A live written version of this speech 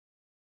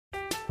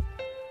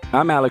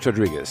I'm Alex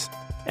Rodriguez.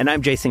 And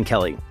I'm Jason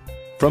Kelly.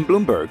 From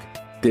Bloomberg,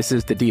 this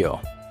is The Deal.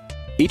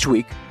 Each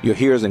week, you'll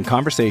hear us in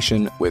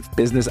conversation with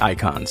business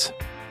icons.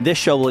 This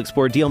show will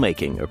explore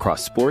deal-making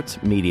across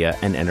sports, media,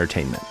 and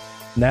entertainment.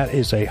 That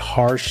is a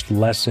harsh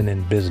lesson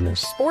in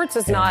business. Sports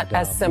is not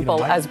as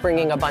simple as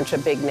bringing a bunch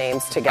of big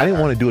names together. I didn't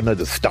want to do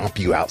another stomp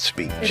you out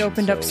speech. It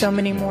opened up so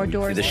many more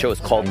doors. The show is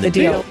called The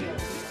Deal.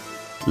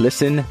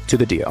 Listen to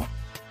The Deal.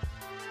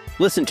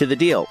 Listen to The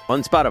Deal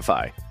on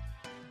Spotify.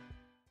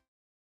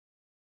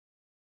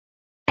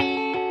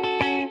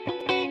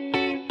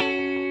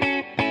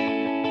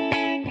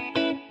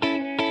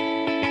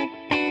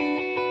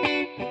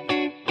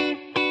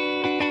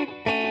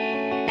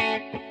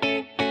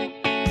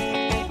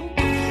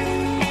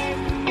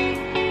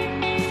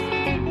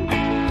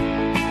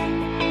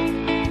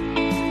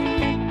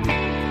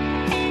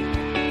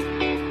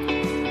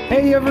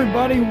 Hey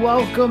everybody,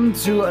 welcome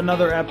to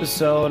another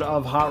episode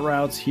of Hot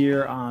Routes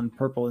here on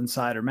Purple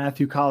Insider.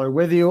 Matthew Collar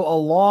with you,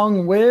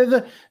 along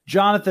with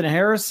Jonathan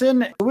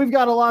Harrison. We've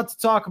got a lot to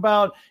talk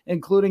about,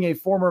 including a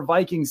former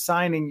Viking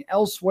signing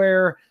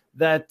elsewhere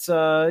that,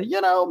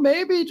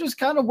 maybe just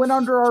kind of went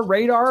under our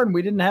radar and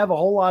we didn't have a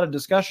whole lot of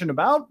discussion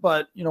about,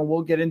 but,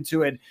 we'll get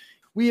into it.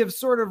 We have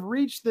sort of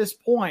reached this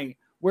point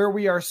where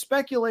we are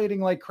speculating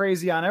like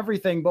crazy on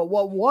everything. But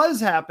what was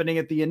happening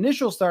at the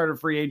initial start of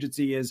free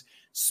agency is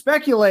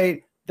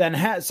speculate,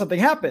 then something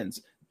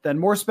happens, then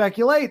more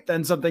speculate,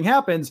 then something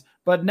happens.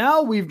 But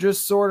now we've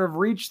just sort of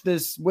reached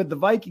this with the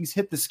Vikings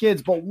hit the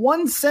skids. But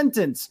one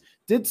sentence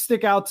did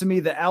stick out to me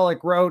that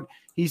Alec wrote.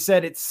 He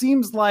said, it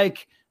seems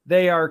like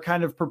they are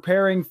kind of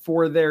preparing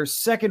for their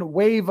second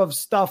wave of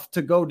stuff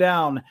to go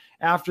down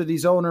after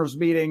these owners'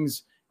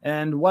 meetings.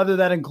 And whether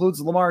that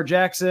includes Lamar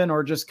Jackson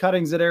or just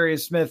cutting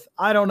Zadarius Smith,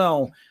 I don't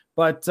know.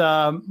 But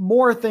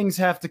more things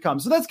have to come.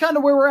 So that's kind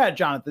of where we're at,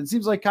 Jonathan.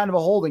 Seems like kind of a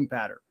holding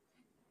pattern.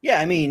 Yeah,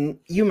 I mean,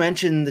 you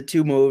mentioned the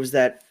two moves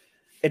that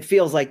it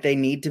feels like they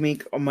need to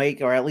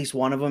make, or at least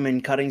one of them, in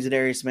cutting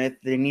Zadarius Smith.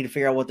 They need to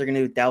figure out what they're going to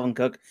do with Dalvin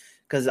Cook,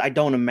 because I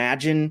don't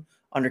imagine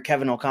under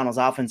Kevin O'Connell's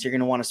offense you're going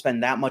to want to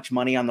spend that much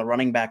money on the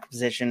running back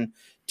position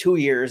 2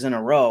 years in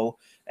a row.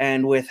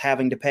 And with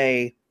having to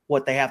pay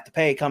what they have to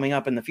pay coming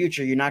up in the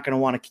future, you're not going to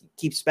want to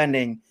keep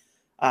spending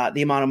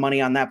the amount of money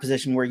on that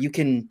position where you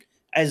can,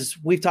 as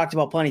we've talked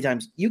about plenty of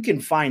times, you can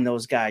find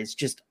those guys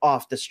just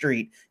off the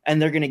street and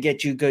they're going to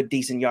get you good,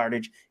 decent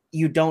yardage.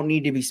 You don't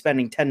need to be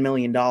spending $10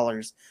 million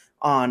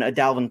on a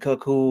Dalvin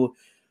Cook who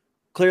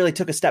clearly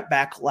took a step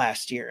back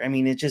last year. I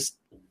mean,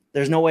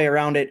 there's no way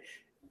around it.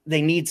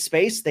 They need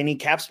space. They need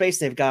cap space.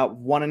 They've got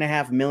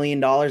 $1.5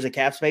 million of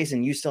cap space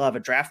and you still have a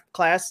draft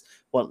class.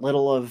 What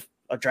little of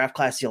a draft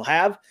class you'll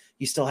have,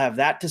 you still have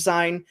that to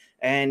sign,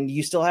 and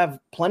you still have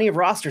plenty of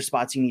roster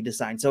spots you need to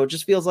sign. So it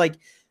just feels like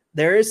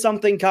there is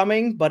something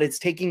coming, but it's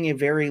taking a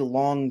very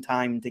long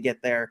time to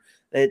get there.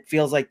 It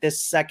feels like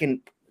this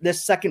second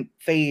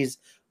phase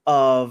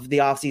of the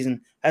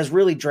offseason has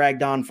really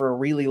dragged on for a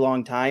really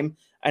long time,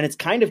 and it's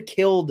kind of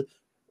killed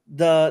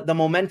the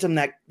momentum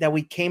that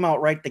we came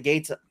out right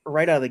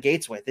out of the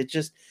gates with. It's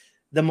just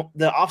the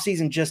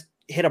offseason just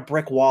hit a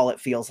brick wall, it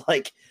feels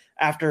like,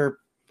 after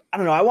I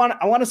don't know. I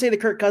want to say the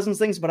Kirk Cousins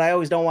things, but I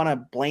always don't want to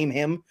blame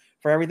him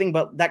for everything.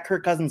 But that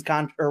Kirk Cousins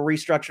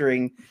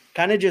restructuring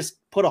kind of just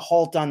put a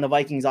halt on the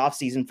Vikings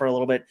offseason for a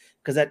little bit,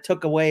 because that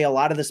took away a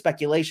lot of the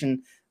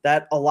speculation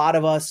that a lot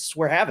of us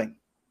were having.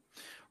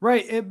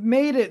 Right. It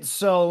made it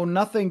so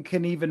nothing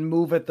can even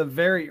move at the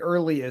very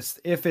earliest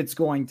if it's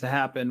going to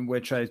happen,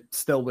 which I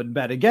still would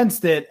bet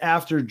against it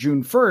after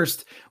June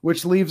 1st,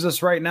 which leaves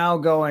us right now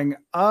going,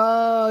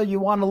 you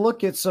want to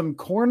look at some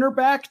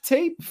cornerback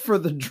tape for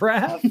the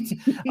draft?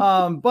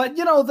 But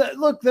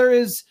look, there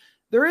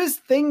is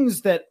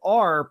things that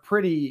are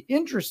pretty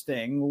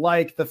interesting,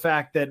 like the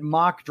fact that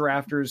mock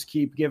drafters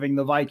keep giving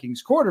the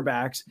Vikings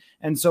quarterbacks.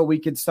 And so we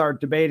could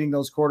start debating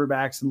those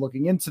quarterbacks and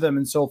looking into them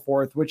and so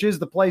forth, which is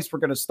the place we're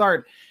going to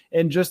start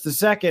in just a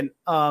second.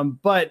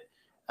 But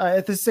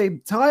at the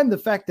same time, the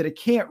fact that it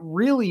can't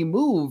really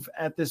move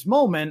at this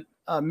moment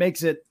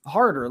makes it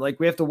harder. Like,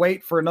 we have to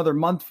wait for another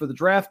month for the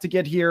draft to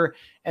get here.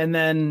 And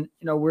then,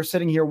 we're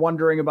sitting here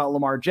wondering about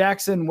Lamar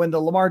Jackson. When the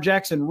Lamar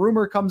Jackson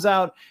rumor comes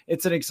out,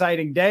 it's an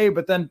exciting day,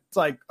 but then it's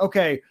like,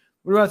 okay,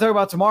 what do we want to talk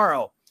about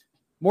tomorrow?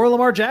 More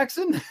Lamar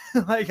Jackson?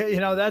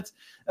 That's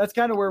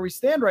kind of where we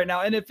stand right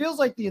now. And it feels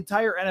like the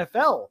entire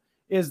NFL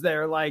is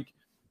there. Like,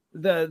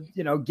 the,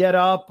 Get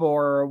Up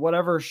or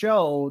whatever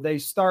show, they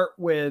start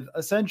with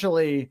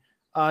essentially,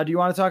 do you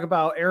want to talk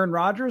about Aaron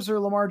Rodgers or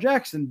Lamar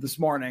Jackson this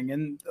morning?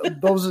 And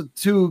those are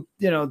two,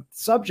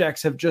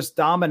 subjects have just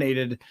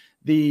dominated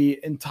the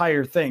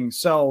entire thing.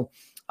 So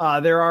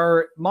there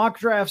are mock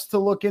drafts to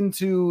look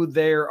into.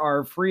 There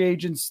are free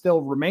agents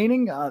still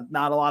remaining,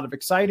 not a lot of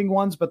exciting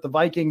ones, but the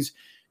Vikings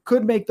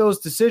could make those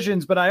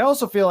decisions. But I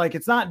also feel like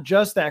it's not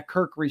just that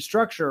Kirk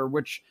restructure,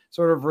 which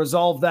sort of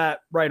resolved that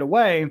right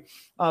away,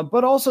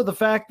 but also the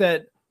fact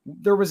that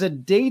there was a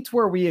date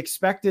where we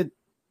expected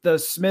the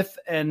Smith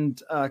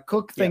and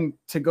Cook thing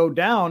to go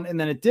down, and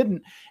then it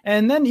didn't.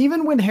 And then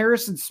even when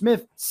Harrison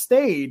Smith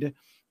stayed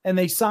and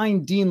they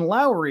signed Dean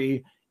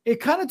Lowry, it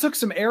kind of took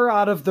some air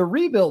out of the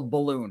rebuild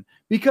balloon,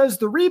 because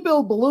the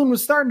rebuild balloon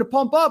was starting to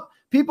pump up.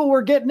 People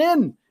were getting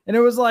in, and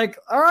it was like,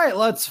 all right,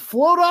 let's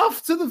float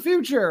off to the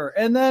future.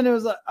 And then it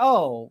was like,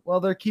 oh, well,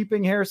 they're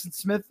keeping Harrison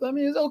Smith. I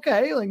mean, it's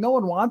okay. Like, no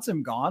one wants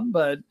him gone,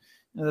 but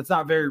that's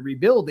not very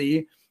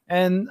rebuildy.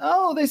 And,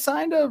 they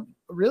signed a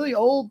really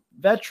old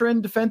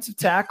veteran defensive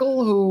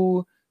tackle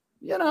who,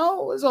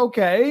 was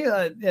okay.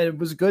 It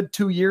was good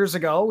 2 years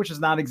ago, which is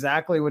not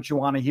exactly what you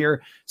want to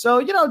hear.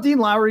 So, Dean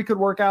Lowry could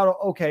work out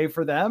okay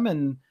for them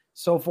and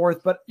so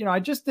forth. But, I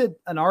just did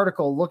an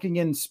article looking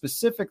in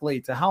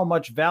specifically to how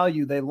much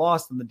value they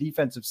lost on the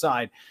defensive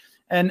side.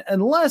 And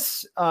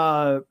unless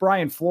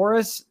Brian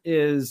Flores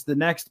is the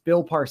next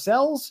Bill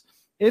Parcells,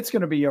 it's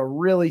going to be a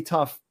really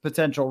tough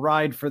potential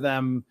ride for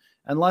them,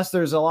 unless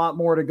there's a lot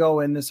more to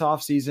go in this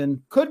offseason.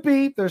 Could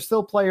be. There's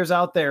still players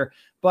out there.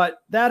 But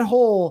that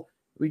whole,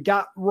 we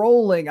got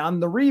rolling on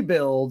the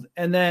rebuild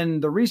and then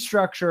the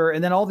restructure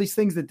and then all these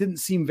things that didn't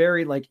seem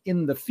very like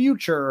in the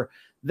future,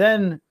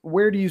 then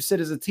where do you sit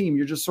as a team?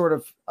 You're just sort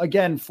of,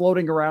 again,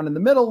 floating around in the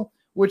middle,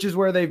 which is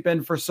where they've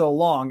been for so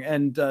long.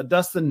 And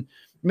Dustin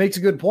makes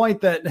a good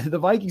point that the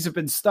Vikings have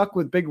been stuck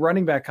with big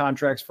running back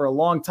contracts for a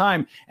long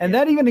time. And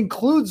that even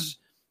includes,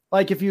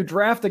 like, if you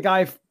draft a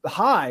guy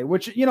high,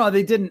 which,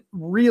 they didn't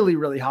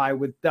really high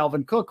with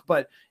Dalvin Cook,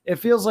 but it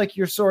feels like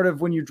you're sort of,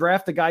 when you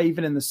draft a guy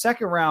even in the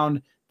second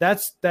round,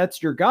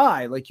 that's your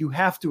guy. Like, you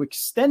have to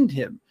extend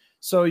him.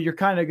 So you're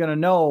kind of going to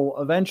know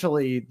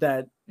eventually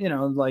that,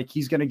 like,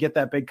 he's going to get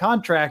that big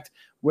contract,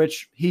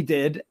 which he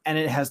did, and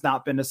it has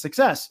not been a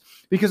success.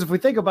 Because if we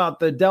think about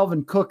the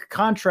Dalvin Cook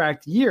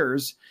contract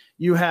years,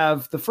 you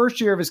have the first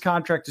year of his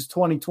contract is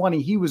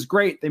 2020. He was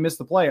great. They missed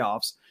the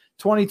playoffs.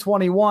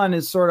 2021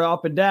 is sort of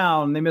up and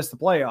down. They missed the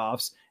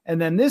playoffs.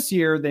 And then this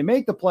year they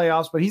make the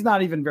playoffs, but he's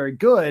not even very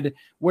good,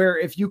 where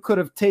if you could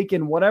have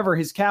taken whatever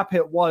his cap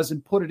hit was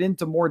and put it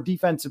into more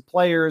defensive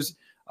players,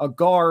 a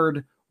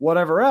guard,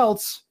 whatever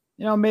else,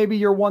 maybe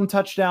you're one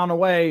touchdown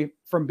away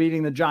from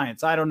beating the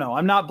Giants. I don't know.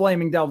 I'm not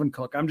blaming Dalvin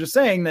Cook. I'm just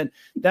saying that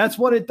that's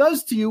what it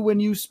does to you when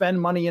you spend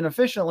money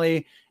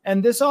inefficiently.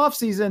 And this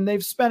offseason,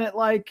 they've spent it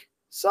like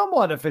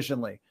somewhat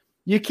efficiently.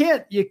 You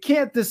can't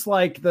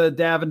dislike the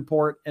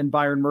Davenport and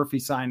Byron Murphy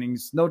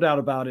signings, no doubt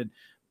about it.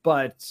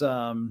 But,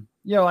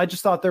 I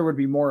just thought there would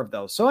be more of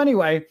those. So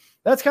anyway,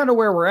 that's kind of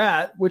where we're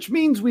at, which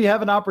means we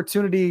have an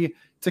opportunity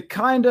to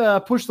kind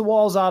of push the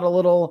walls out a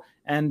little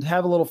and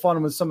have a little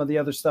fun with some of the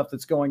other stuff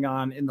that's going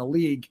on in the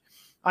league.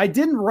 I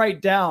didn't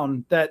write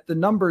down that the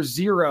number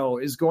 0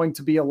 is going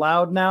to be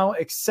allowed now,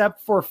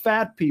 except for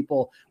fat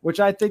people, which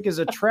I think is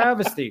a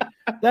travesty.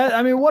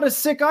 What a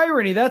sick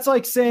irony. That's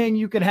like saying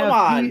you can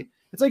have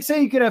it's like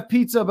saying you could have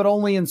pizza, but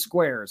only in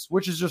squares,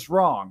 which is just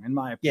wrong, in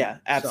my opinion. Yeah,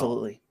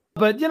 absolutely. So,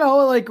 but,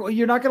 like,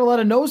 you're not going to let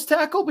a nose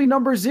tackle be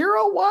number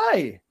 0?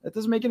 Why? That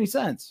doesn't make any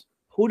sense.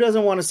 Who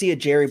doesn't want to see a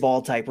Jerry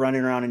Ball type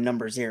running around in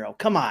number 0?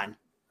 Come on.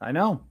 I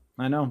know.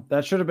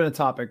 That should have been a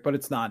topic, but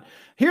it's not.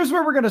 Here's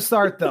where we're going to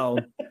start, though.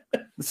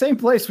 The same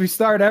place we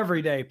start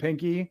every day,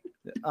 Pinky.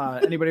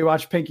 Anybody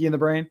watch Pinky in the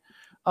Brain?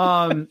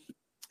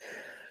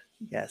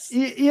 Yes.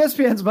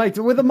 ESPN's Mike,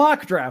 with a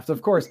mock draft,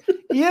 of course.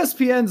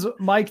 ESPN's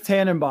Mike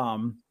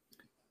Tannenbaum,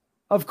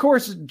 of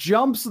course,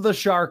 jumps the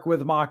shark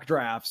with mock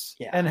drafts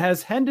and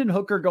has Hendon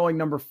Hooker going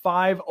number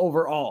 5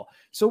 overall.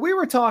 So we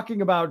were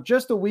talking about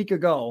just a week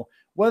ago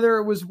whether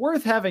it was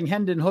worth having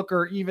Hendon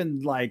Hooker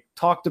even like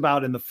talked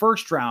about in the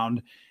first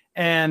round.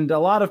 And a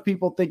lot of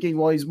people thinking,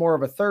 well, he's more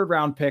of a third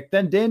round pick.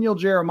 Then Daniel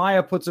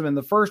Jeremiah puts him in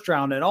the first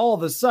round. And all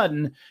of a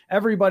sudden,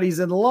 everybody's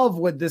in love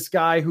with this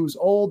guy who's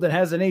old and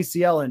has an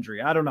ACL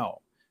injury. I don't know.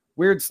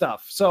 Weird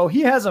stuff. So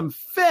he has him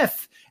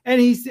 5th, and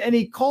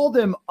he called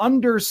him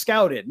under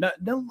scouted.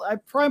 No, I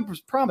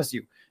promise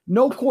you,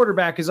 no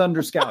quarterback is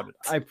under scouted.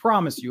 I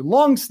promise you.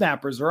 Long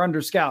snappers are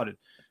under scouted.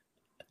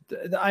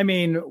 I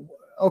mean,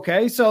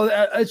 okay. So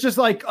it's just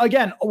like,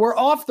 again, we're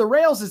off the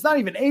rails. It's not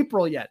even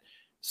April yet.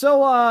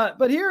 So,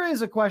 but here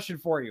is a question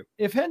for you.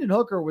 If Hendon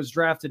Hooker was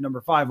drafted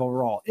number 5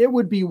 overall, it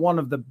would be one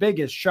of the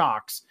biggest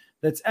shocks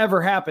that's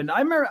ever happened.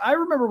 I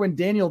remember when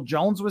Daniel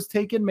Jones was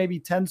taken maybe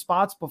 10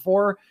 spots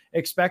before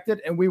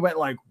expected, and we went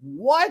like,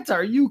 what?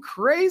 Are you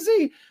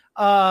crazy?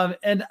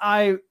 And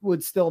I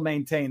would still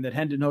maintain that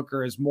Hendon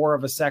Hooker is more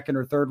of a second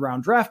or third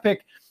round draft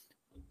pick.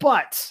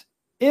 But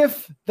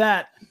if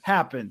that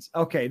happens,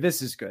 okay,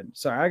 this is good.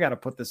 Sorry, I got to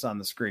put this on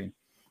the screen.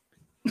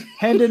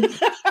 Hendon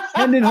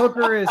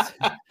Hooker is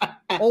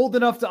old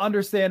enough to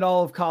understand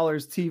all of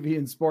Collar's TV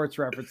and sports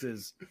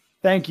references.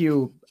 Thank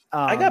you.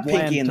 I got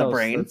Pinky in the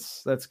Brain.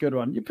 That's a good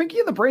one. Your Pinky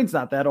in the Brain's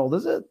not that old,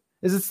 is it?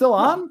 Is it still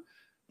on?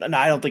 No,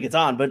 I don't think it's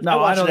on, but no, I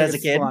watched it as a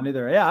kid. On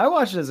either. Yeah, I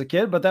watched it as a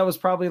kid, but that was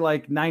probably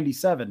like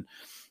 97.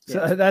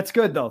 So that's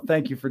good though.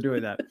 Thank you for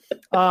doing that.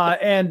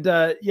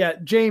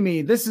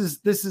 Jamie, this is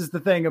the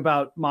thing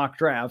about mock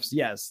drafts.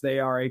 Yes, they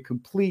are a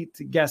complete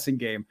guessing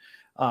game.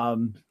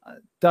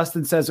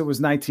 Dustin says it was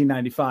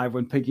 1995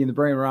 when Pinky in the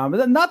Brain were on,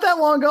 but not that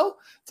long ago.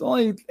 It's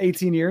only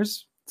 18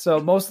 years. So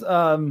most,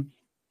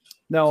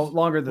 no,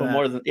 longer than that.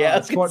 More than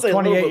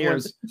 28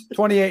 years.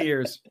 28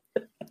 years.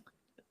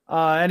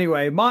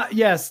 Anyway,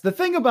 yes, the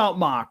thing about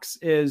mocks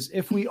is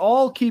if we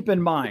all keep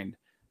in mind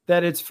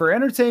that it's for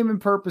entertainment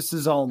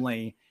purposes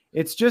only,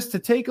 it's just to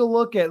take a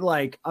look at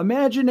like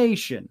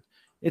imagination.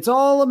 It's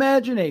all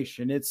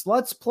imagination. It's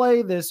let's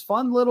play this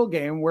fun little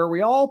game where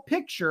we all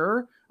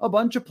picture a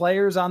bunch of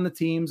players on the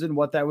teams and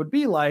what that would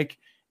be like.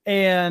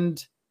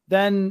 And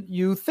then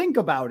you think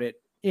about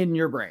it in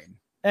your brain.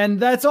 And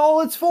that's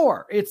all it's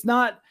for. It's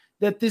not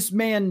that this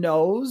man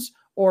knows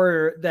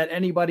or that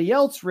anybody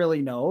else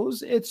really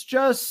knows. It's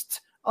just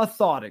a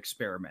thought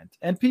experiment.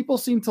 And people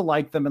seem to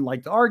like them and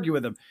like to argue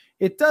with them.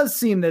 It does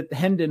seem that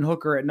Hendon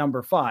Hooker at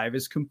number 5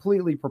 is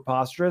completely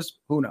preposterous.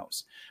 Who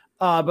knows?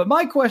 But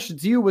my question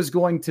to you was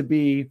going to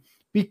be,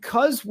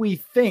 because we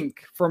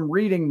think from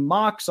reading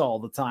mocks all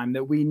the time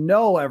that we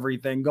know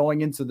everything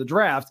going into the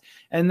draft,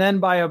 and then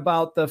by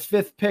about the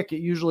 5th pick, it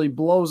usually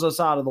blows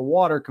us out of the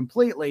water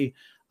completely.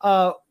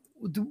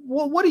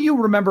 What do you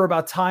remember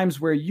about times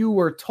where you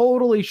were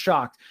totally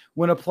shocked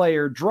when a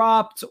player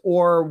dropped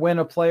or when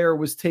a player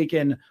was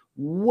taken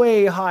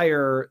way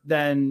higher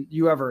than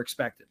you ever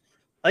expected?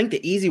 I think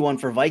the easy one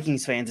for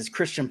Vikings fans is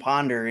Christian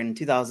Ponder in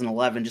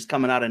 2011, just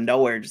coming out of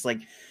nowhere. Just like,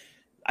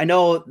 I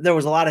know there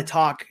was a lot of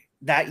talk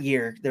that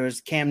year. There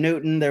was Cam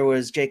Newton, there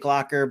was Jake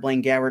Locker,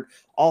 Blaine Gabbert.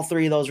 All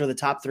three of those were the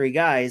top 3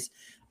 guys.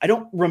 I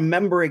don't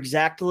remember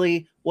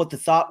exactly what the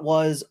thought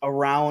was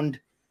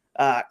around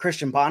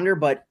Christian Ponder,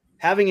 but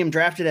having him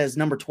drafted as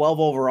number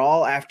 12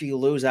 overall after you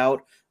lose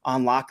out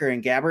on Locker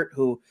and Gabbert,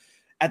 who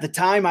at the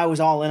time I was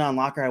all in on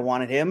Locker. I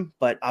wanted him,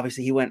 but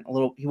obviously he went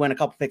a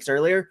couple picks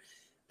earlier.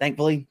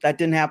 Thankfully that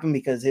didn't happen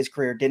because his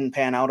career didn't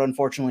pan out,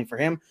 unfortunately for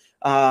him.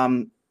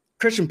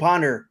 Christian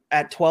Ponder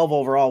at 12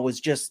 overall was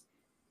just,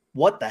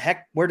 what the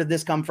heck? Where did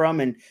this come from?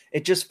 And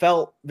it just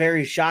felt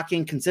very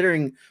shocking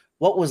considering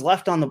what was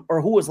left on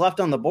who was left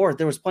on the board.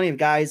 There was plenty of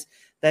guys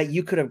that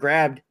you could have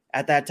grabbed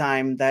at that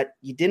time that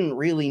you didn't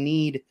really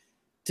need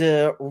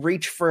to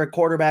reach for a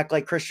quarterback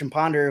like Christian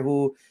Ponder,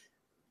 who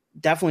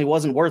definitely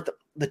wasn't worth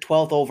the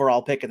 12th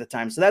overall pick at the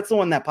time. So that's the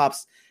one that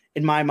pops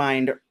in my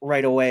mind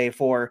right away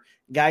for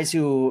guys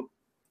who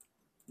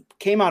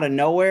came out of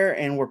nowhere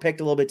and were picked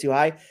a little bit too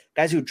high.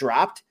 Guys who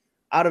dropped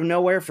out of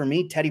nowhere, for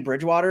me, Teddy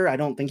Bridgewater, I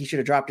don't think he should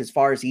have dropped as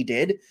far as he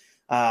did.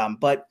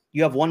 But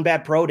you have one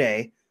bad pro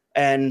day,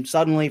 and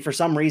suddenly, for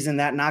some reason,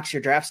 that knocks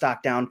your draft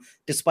stock down,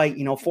 despite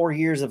 4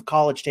 years of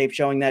college tape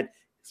showing that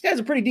this guy's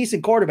a pretty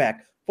decent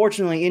quarterback.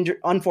 Unfortunately,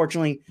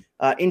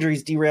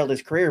 injuries derailed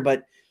his career.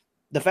 But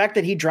the fact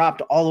that he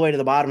dropped all the way to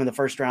the bottom of the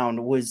first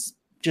round was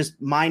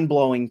just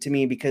mind-blowing to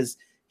me, because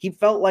he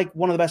felt like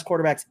one of the best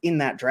quarterbacks in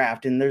that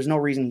draft, and there's no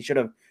reason he should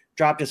have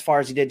dropped as far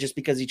as he did just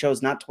because he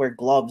chose not to wear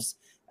gloves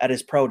at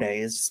his pro day.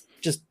 Is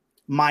just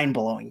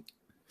mind-blowing.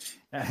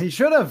 He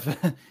should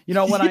have.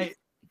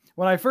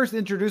 When I first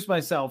introduced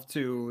myself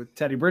to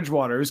Teddy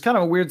Bridgewater, it was kind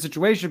of a weird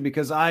situation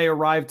because I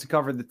arrived to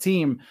cover the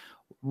team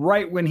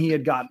right when he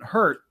had gotten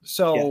hurt.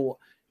 So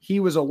he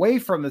was away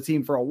from the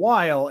team for a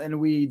while, and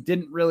we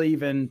didn't really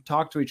even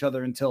talk to each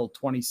other until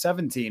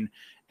 2017.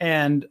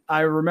 And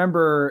I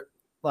remember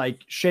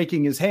like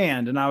shaking his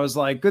hand, and I was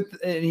like, good.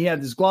 And he had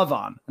his glove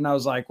on, and I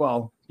was like,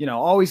 well,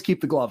 always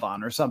keep the glove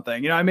on or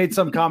something. I made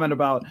some comment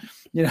about,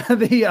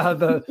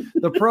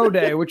 the pro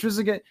day, which was,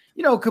 again,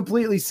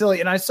 completely silly.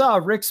 And I saw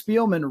Rick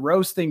Spielman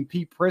roasting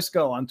Pete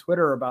Prisco on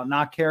Twitter about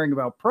not caring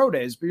about pro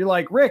days, but you're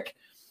like, Rick,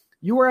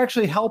 you were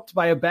actually helped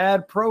by a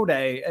bad pro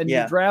day, and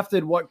you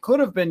drafted what could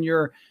have been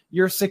your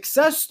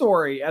success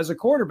story as a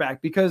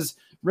quarterback, because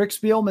Rick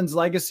Spielman's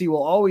legacy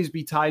will always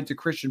be tied to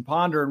Christian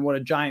Ponder and what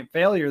a giant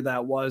failure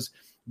that was.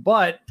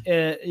 But,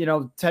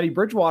 Teddy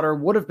Bridgewater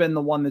would have been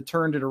the one that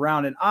turned it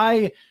around. And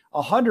I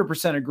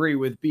 100% agree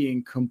with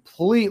being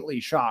completely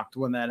shocked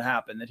when that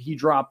happened, that he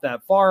dropped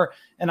that far.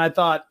 And I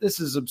thought, this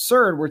is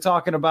absurd. We're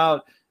talking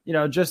about,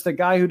 just a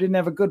guy who didn't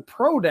have a good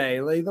pro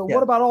day.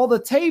 What about all the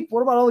tape?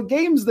 What about all the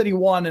games that he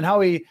won and how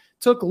he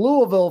took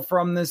Louisville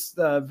from this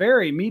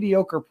very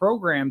mediocre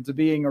program to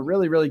being a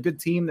really, really good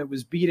team that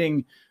was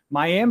beating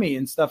Miami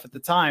and stuff at the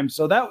time?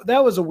 So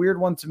that was a weird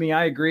one to me.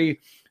 I agree.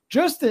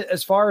 Just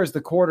as far as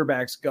the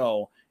quarterbacks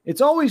go, it's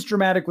always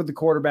dramatic with the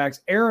quarterbacks.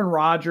 Aaron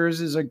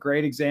Rodgers is a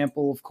great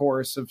example, of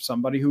course, of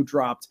somebody who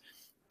dropped.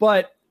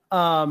 But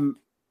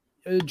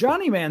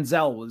Johnny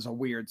Manziel was a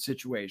weird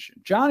situation.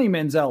 Johnny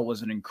Manziel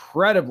was an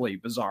incredibly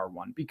bizarre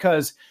one,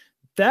 because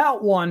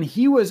that one,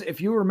 he was,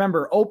 if you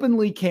remember,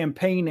 openly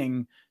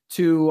campaigning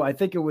to, I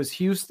think it was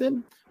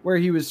Houston, where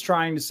he was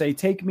trying to say,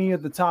 take me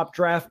at the top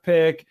draft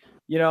pick.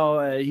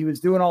 He was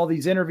doing all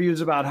these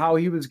interviews about how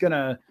he was going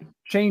to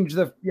change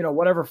the,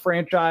 whatever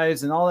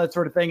franchise and all that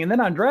sort of thing. And then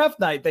on draft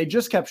night, they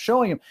just kept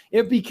showing him.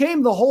 It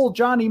became the whole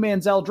Johnny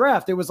Manziel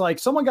draft. It was like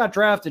someone got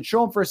drafted,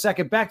 show him for a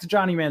second, back to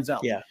Johnny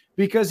Manziel. Yeah.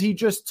 Because he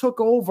just took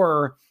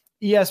over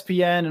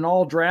ESPN and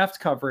all draft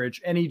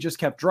coverage, and he just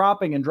kept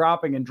dropping and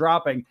dropping and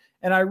dropping.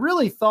 And I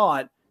really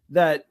thought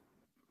that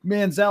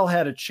Manziel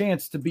had a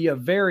chance to be a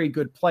very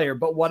good player.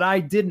 But what I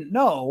didn't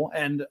know,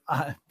 and,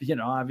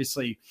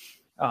 obviously,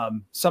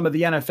 some of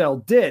the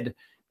NFL did,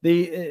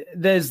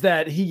 there's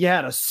that he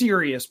had a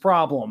serious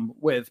problem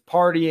with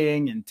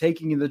partying and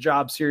taking the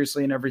job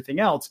seriously and everything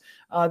else.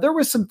 There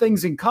was some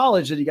things in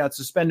college that he got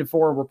suspended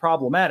for were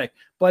problematic,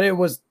 but it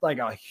was like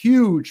a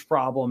huge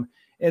problem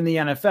in the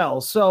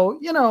NFL. So,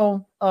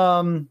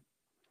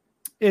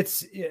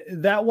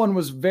 that one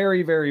was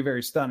very, very,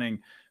 very stunning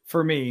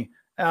for me.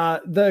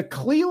 The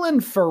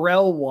Cleveland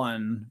Farrell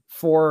one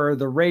for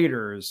the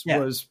Raiders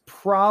was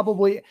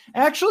probably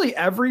actually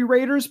every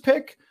Raiders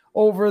pick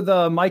over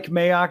the Mike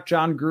Mayock,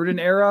 John Gruden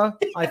era,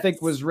 I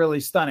think was really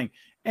stunning.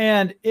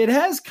 And it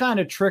has kind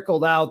of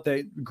trickled out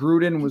that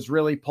Gruden was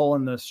really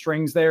pulling the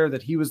strings there,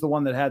 that he was the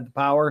one that had the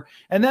power.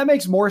 And that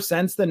makes more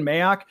sense than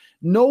Mayock.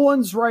 No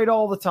one's right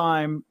all the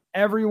time.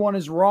 Everyone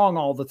is wrong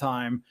all the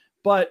time.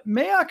 But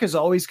Mayock has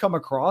always come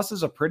across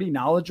as a pretty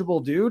knowledgeable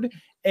dude.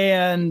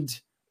 And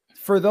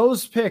for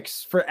those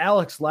picks for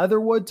Alex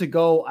Leatherwood to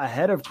go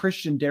ahead of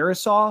Christian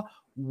Darrisaw,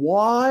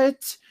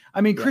 what? I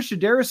mean, Christian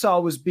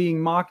Darrisaw was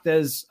being mocked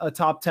as a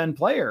top 10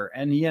 player,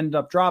 and he ended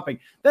up dropping.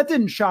 That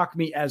didn't shock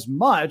me as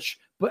much,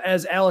 but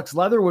as Alex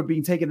Leatherwood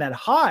being taken that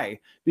high,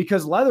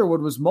 because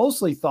Leatherwood was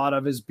mostly thought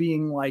of as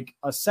being like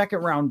a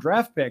second-round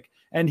draft pick,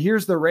 and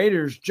here's the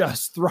Raiders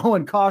just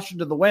throwing caution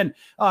to the wind.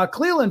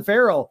 Cleveland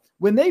Farrell,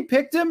 when they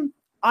picked him,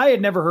 I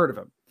had never heard of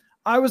him.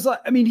 I was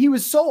like, he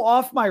was so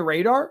off my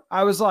radar.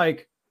 I was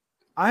like,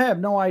 I have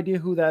no idea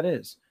who that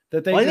is,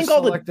 that they just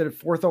selected it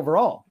 4th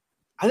overall.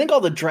 I think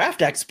all the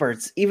draft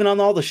experts, even on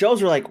all the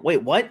shows, were like,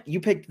 wait, what? You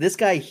picked this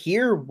guy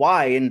here?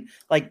 Why? And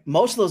like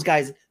most of those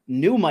guys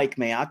knew Mike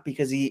Mayock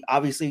because he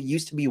obviously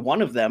used to be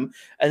one of them.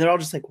 And they're all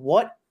just like,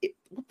 what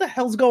the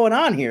hell's going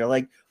on here?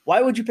 Like,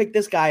 why would you pick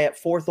this guy at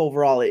 4th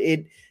overall?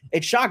 It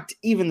shocked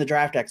even the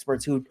draft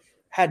experts who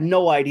had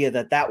no idea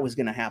that was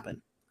going to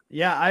happen.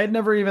 Yeah, I had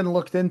never even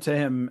looked into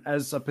him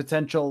as a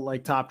potential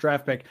like top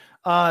draft pick.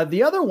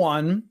 The other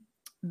one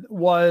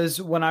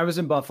was when I was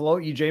in Buffalo,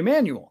 EJ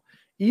Manuel.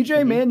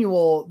 EJ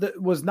Manuel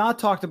was not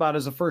talked about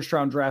as a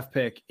first-round draft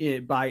pick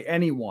by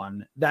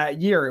anyone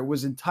that year. It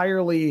was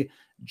entirely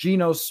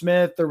Geno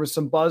Smith. There was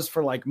some buzz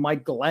for like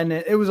Mike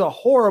Glennon. It was a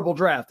horrible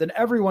draft, and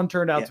everyone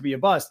turned out to be a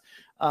bust.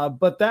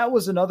 But that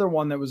was another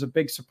one that was a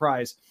big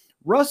surprise.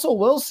 Russell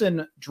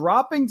Wilson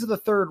dropping to the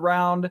 3rd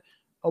round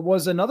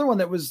was another one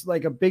that was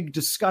like a big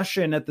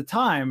discussion at the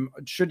time.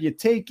 Should you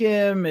take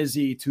him? Is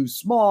he too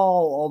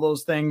small? All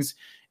those things.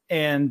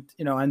 And,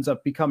 ends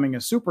up becoming a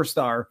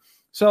superstar.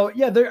 So,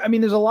 yeah,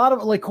 there's a lot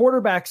of like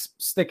quarterbacks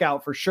stick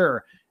out for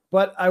sure.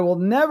 But I will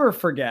never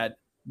forget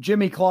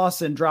Jimmy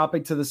Clausen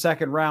dropping to the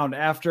 2nd round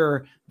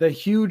after the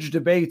huge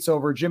debates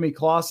over Jimmy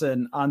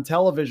Clausen on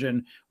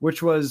television,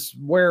 which was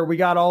where we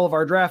got all of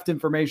our draft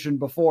information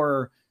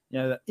before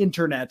the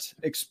internet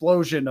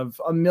explosion of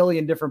a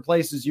million different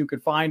places you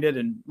could find it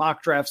and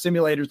mock draft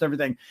simulators and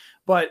everything.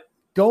 But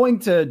going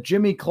to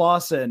Jimmy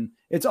Clausen,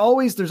 there's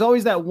always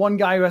that one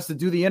guy who has to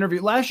do the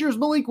interview. Last year's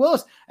Malik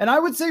Willis, and I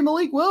would say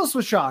Malik Willis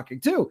was shocking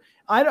too.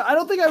 I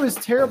don't think I was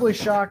terribly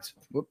shocked.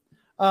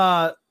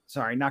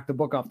 Sorry, knocked the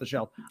book off the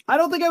shelf. I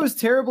don't think I was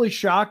terribly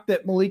shocked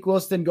that Malik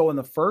Willis didn't go in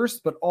the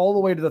 1st, but all the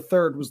way to the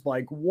 3rd was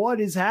like,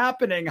 what is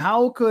happening?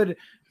 How could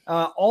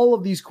all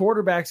of these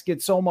quarterbacks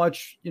get so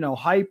much,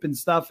 hype and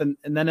stuff and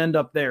then end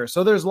up there?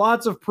 So there's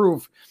lots of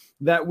proof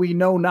that we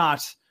know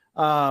not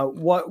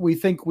what we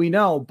think we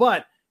know,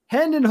 but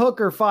Hendon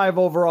Hooker 5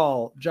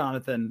 overall,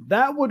 Jonathan,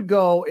 that would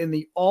go in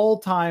the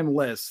all-time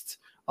list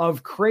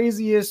of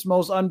craziest,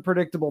 most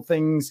unpredictable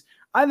things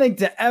I think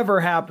to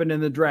ever happen in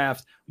the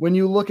draft when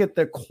you look at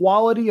the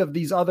quality of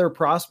these other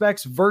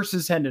prospects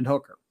versus Hendon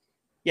Hooker.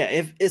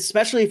 Yeah,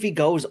 especially if he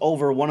goes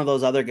over one of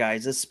those other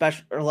guys,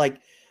 especially or like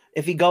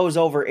if he goes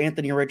over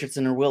Anthony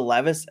Richardson or Will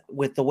Levis,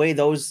 with the way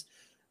those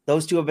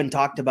two have been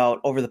talked about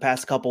over the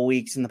past couple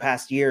weeks in the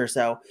past year or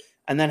so,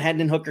 and then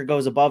Hendon Hooker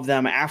goes above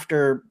them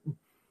after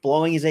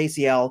blowing his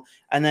ACL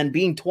and then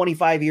being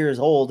 25 years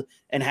old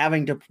and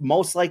having to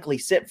most likely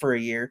sit for a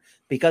year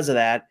because of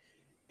that,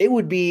 it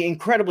would be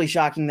incredibly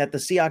shocking that the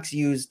Seahawks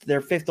used their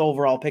 5th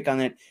overall pick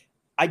on it.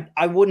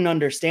 I wouldn't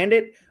understand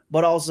it,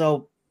 but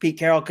also Pete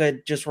Carroll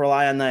could just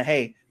rely on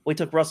hey, we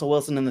took Russell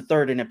Wilson in the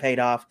 3rd and it paid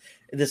off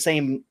the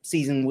same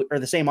season or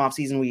the same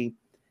offseason we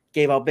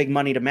gave out big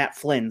money to Matt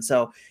Flynn.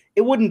 So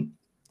it wouldn't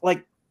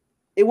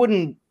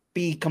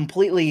be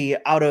completely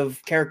out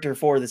of character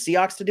for the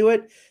Seahawks to do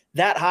it.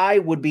 That high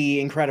would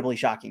be incredibly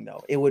shocking,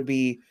 though. It would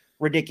be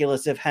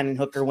ridiculous if Hendon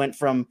Hooker went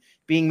from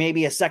being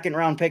maybe a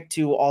 2nd-round pick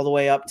to all the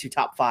way up to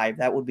top 5.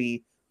 That would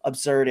be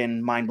absurd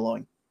and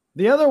mind-blowing.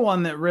 The other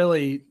one that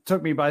really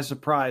took me by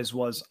surprise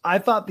was I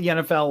thought the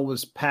NFL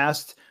was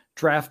past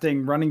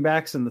drafting running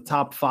backs in the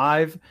top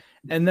 5,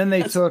 and then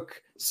they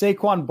took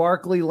Saquon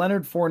Barkley,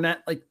 Leonard Fournette,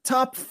 like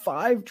top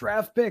 5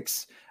 draft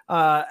picks.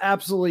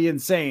 Absolutely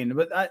insane.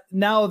 But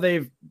now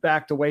they've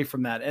backed away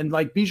from that. And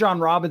like Bijan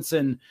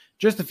Robinson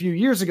just a few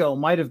years ago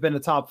might have been a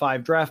top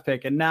 5 draft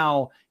pick. And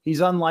now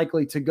he's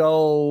unlikely to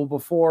go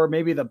before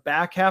maybe the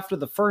back half of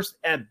the 1st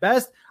at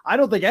best. I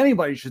don't think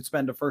anybody should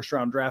spend a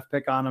 1st-round draft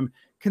pick on him,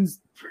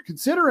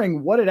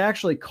 considering what it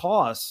actually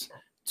costs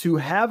to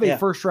have a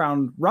first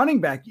round running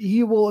back.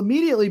 He will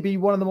immediately be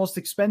one of the most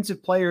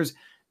expensive players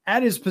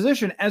at his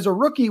position as a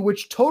rookie,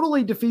 which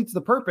totally defeats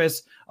the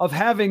purpose of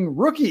having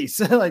rookies.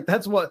 Like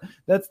that's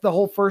the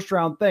whole first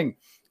round thing.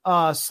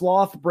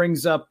 Sloth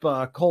brings up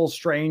Cole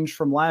Strange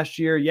from last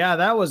year. Yeah,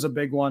 that was a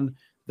big one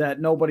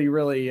that nobody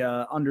really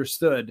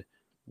understood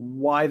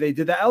why they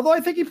did that. Although I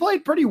think he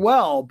played pretty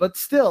well, but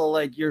still,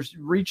 like, you're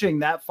reaching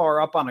that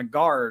far up on a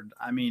guard.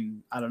 I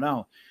mean, I don't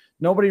know.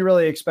 Nobody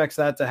really expects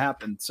that to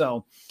happen.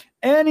 So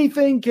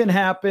anything can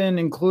happen,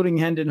 including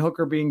Hendon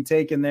Hooker being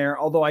taken there.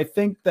 Although I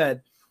think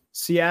that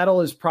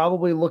Seattle is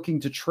probably looking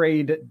to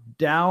trade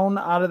down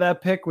out of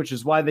that pick, which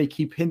is why they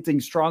keep hinting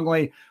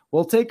strongly,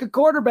 we'll take a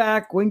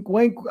quarterback, wink,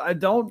 wink,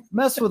 don't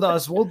mess with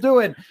us, we'll do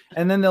it.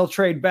 And then they'll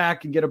trade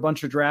back and get a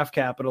bunch of draft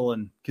capital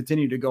and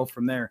continue to go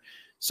from there.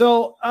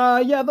 So,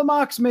 the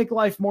mocks make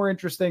life more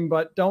interesting,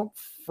 but don't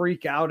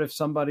freak out if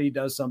somebody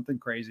does something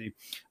crazy.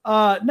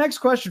 Next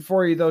question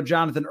for you, though,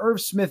 Jonathan.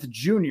 Irv Smith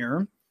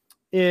Jr.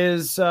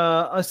 is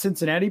a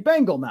Cincinnati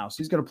Bengal now, so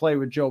he's going to play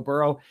with Joe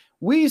Burrow.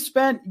 We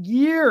spent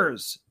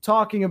years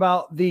talking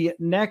about the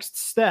next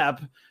step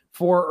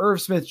for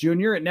Irv Smith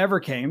Jr. It never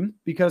came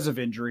because of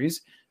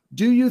injuries.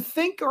 Do you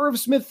think Irv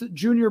Smith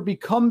Jr.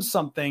 becomes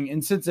something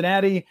in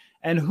Cincinnati?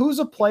 And who's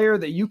a player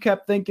that you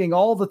kept thinking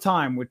all the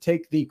time would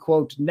take the,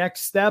 quote,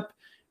 next step,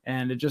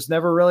 and it just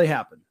never really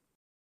happened?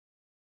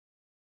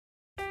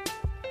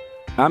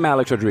 I'm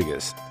Alex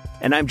Rodriguez.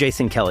 And I'm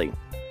Jason Kelly.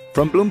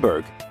 From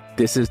Bloomberg,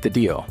 this is The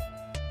Deal.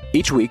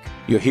 Each week,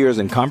 you'll hear us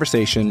in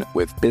conversation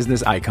with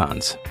business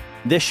icons.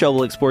 This show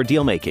will explore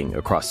deal-making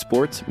across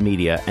sports,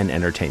 media, and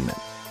entertainment.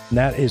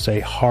 That is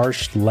a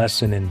harsh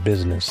lesson in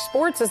business.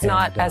 Sports is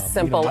not as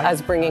simple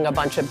as bringing a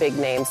bunch of big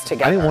names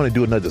together. I didn't want to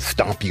do another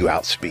stomp you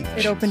out speech.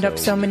 It opened up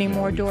so many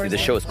more doors. The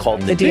show is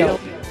called The Deal.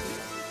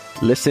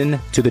 Listen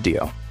to The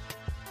Deal.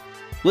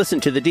 Listen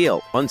to The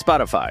Deal on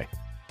Spotify.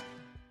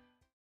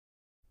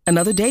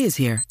 Another day is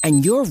here,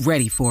 and you're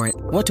ready for it.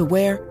 What to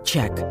wear?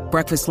 Check.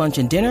 Breakfast, lunch,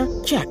 and dinner?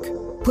 Check.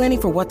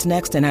 Planning for what's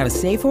next and how to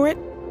save for it?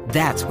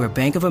 That's where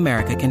Bank of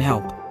America can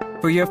help.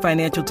 For your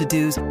financial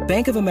to-dos,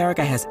 Bank of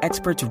America has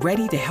experts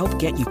ready to help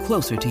get you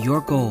closer to your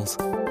goals.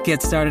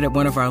 Get started at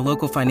one of our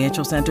local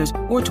financial centers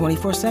or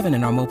 24/7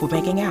 in our mobile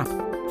banking app.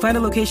 Find a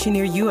location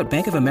near you at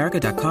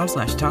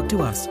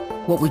bankofamerica.com/talktous.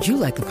 What would you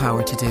like the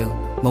power to do?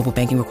 Mobile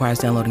banking requires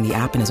downloading the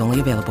app and is only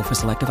available for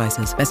select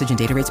devices. Message and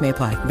data rates may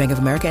apply. Bank of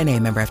America N.A.,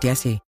 member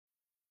FDIC.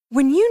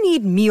 When you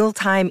need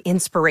mealtime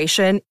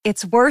inspiration,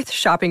 it's worth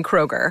shopping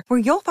Kroger, where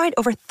you'll find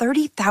over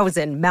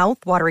 30,000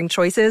 mouth-watering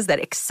choices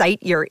that excite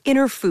your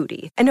inner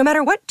foodie. And no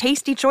matter what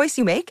tasty choice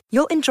you make,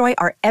 you'll enjoy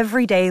our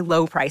everyday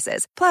low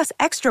prices, plus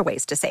extra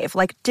ways to save,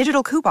 like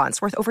digital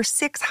coupons worth over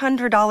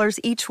 $600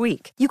 each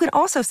week. You can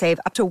also save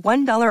up to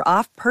 $1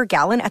 off per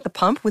gallon at the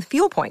pump with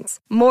fuel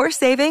points. More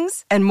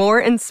savings and more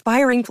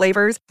inspiring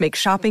flavors make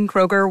shopping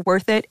Kroger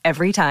worth it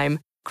every time.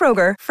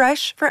 Kroger,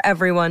 fresh for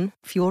everyone.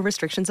 Fuel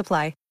restrictions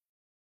apply.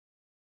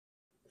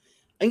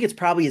 I think it's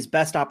probably his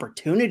best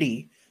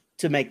opportunity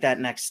to make that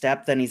next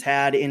step than he's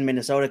had in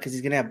Minnesota, because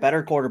he's going to have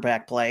better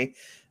quarterback play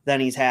than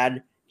he's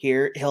had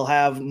here. He'll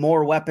have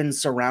more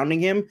weapons surrounding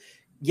him.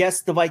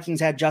 Yes, the Vikings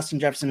had Justin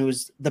Jefferson,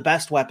 who's the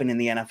best weapon in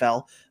the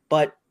NFL,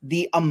 but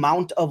the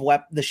amount of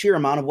the sheer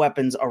amount of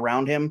weapons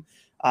around him,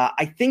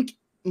 I think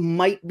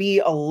might be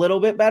a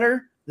little bit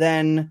better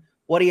than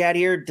what he had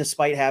here,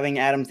 despite having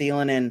Adam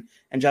Thielen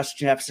and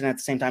Justin Jefferson at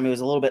the same time. He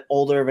was a little bit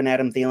older of an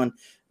Adam Thielen.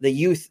 The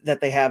youth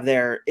that they have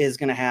there is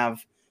going to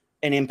have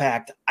an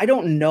impact. I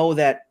don't know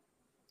that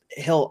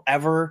he'll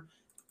ever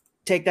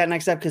take that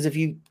next step, because if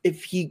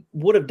he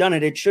would have done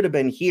it, it should have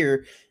been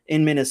here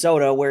in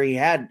Minnesota, where he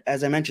had,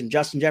 as I mentioned,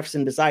 Justin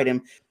Jefferson beside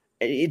him.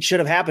 It should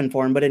have happened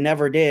for him, but it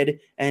never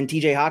did. And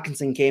TJ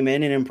Hawkinson came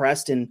in and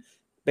impressed and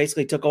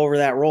basically took over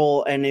that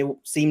role, and it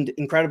seemed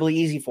incredibly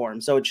easy for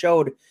him. So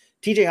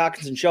TJ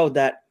Hawkinson showed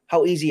that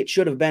how easy it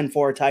should have been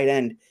for a tight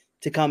end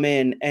to come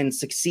in and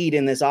succeed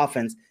in this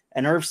offense.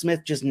 And Irv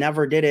Smith just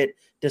never did it,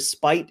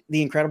 despite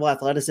the incredible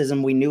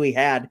athleticism we knew he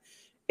had.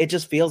 It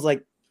just feels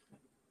like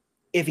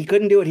if he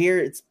couldn't do it here,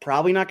 it's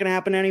probably not going to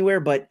happen anywhere.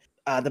 But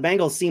the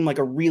Bengals seem like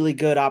a really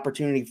good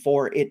opportunity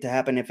for it to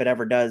happen if it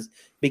ever does,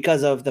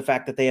 because of the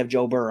fact that they have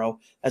Joe Burrow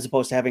as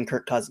opposed to having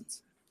Kirk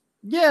Cousins.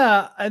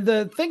 Yeah,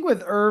 the thing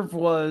with Irv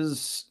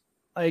was,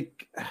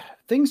 like,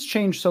 things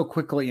change so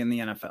quickly in the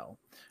NFL.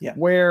 Yeah.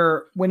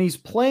 Where when he's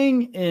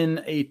playing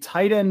in a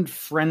tight end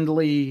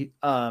friendly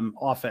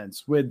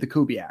offense with the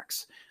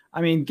Kubiaks,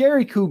 I mean,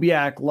 Gary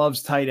Kubiak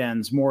loves tight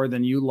ends more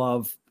than you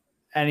love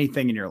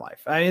anything in your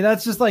life. I mean,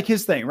 that's just like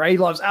his thing, right? He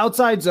loves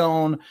outside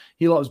zone,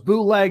 he loves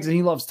bootlegs, and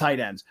he loves tight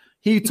ends.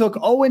 He took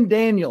Owen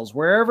Daniels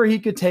wherever he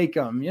could take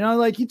him,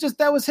 like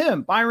that was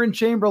him. Byron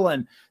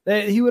Chamberlain,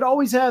 he would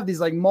always have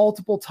these like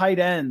multiple tight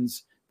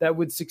ends that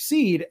would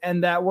succeed.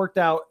 And that worked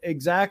out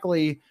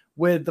exactly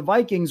with the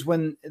Vikings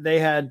when they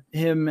had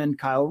him and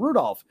Kyle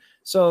Rudolph.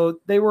 So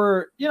they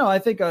were, I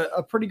think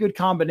a pretty good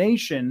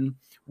combination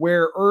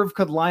where Irv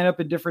could line up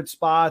in different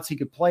spots. He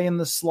could play in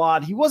the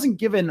slot. He wasn't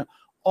given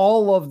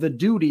all of the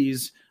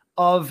duties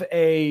of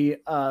a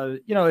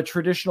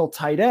traditional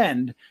tight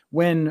end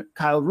when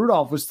Kyle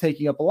Rudolph was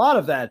taking up a lot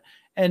of that.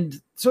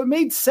 And so it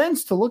made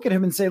sense to look at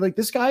him and say, like,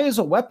 this guy is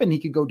a weapon. He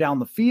could go down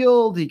the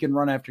field. He can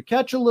run after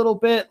catch a little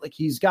bit. Like,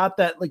 he's got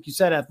that, like you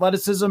said,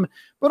 athleticism,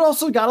 but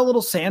also got a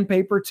little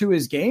sandpaper to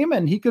his game.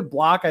 And he could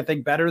block, I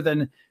think, better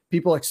than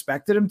people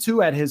expected him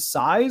to at his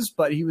size,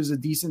 but he was a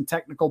decent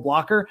technical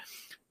blocker.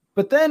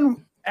 But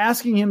then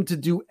asking him to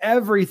do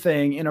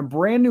everything in a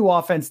brand new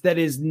offense that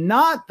is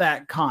not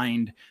that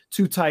kind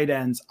to tight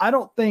ends, I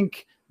don't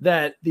think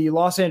that the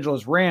Los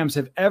Angeles Rams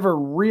have ever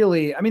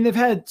really, I mean, they've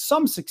had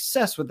some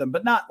success with them,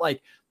 but not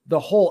like the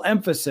whole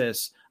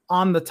emphasis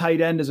on the tight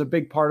end is a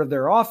big part of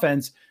their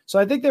offense. So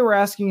I think they were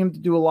asking him to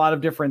do a lot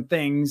of different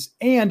things,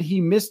 and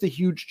he missed a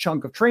huge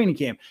chunk of training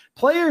camp.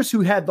 Players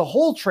who had the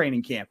whole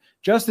training camp,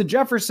 Justin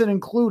Jefferson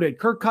included,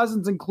 Kirk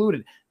Cousins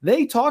included,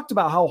 they talked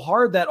about how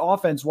hard that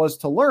offense was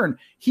to learn.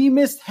 He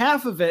missed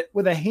half of it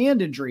with a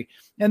hand injury.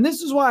 And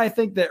this is why I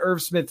think that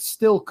Irv Smith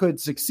still could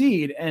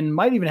succeed and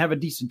might even have a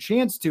decent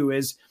chance to,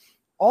 is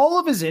all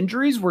of his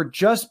injuries were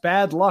just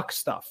bad luck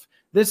stuff.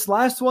 This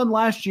last one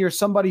last year,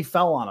 somebody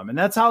fell on him. And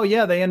that's how,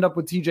 they end up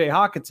with TJ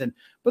Hockenson.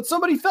 But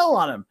somebody fell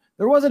on him.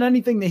 There wasn't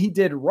anything that he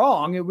did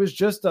wrong. It was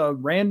just a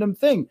random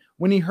thing.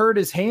 When he hurt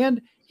his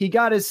hand, he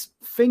got his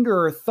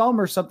finger or thumb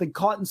or something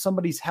caught in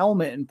somebody's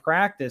helmet in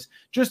practice.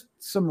 Just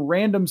some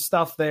random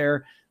stuff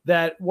there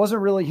that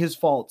wasn't really his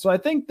fault. So I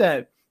think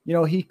that,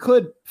 he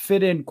could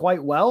fit in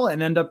quite well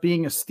and end up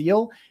being a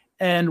steal.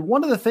 And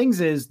one of the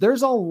things is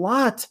there's a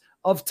lot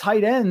of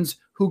tight ends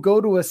who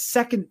go to a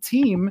second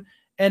team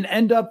and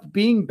end up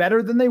being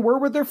better than they were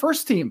with their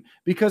first team,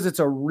 because it's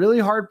a really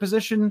hard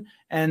position.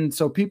 And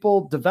so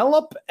people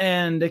develop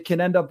and it can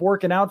end up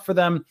working out for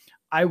them.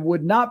 I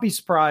would not be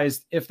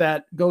surprised if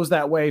that goes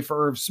that way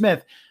for Irv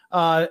Smith.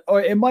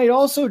 Or it might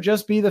also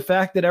just be the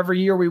fact that every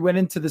year we went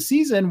into the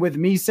season with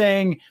me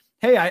saying,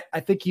 hey, I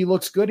think he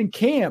looks good in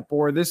camp,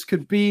 or this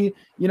could be,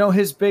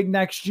 his big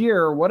next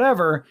year or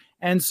whatever.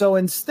 And so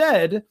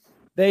instead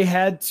they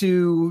had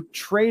to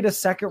trade a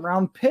second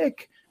round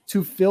pick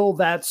to fill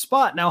that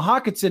spot. Now,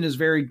 Hockenson is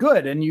very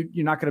good, and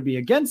you're not going to be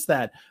against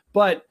that.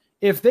 But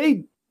if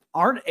they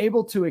aren't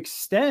able to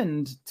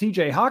extend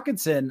TJ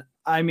Hockenson,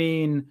 I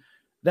mean,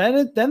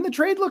 then the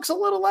trade looks a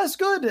little less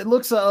good. It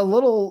looks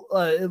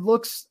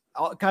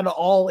kind of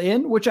all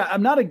in, which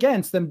I'm not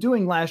against them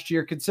doing last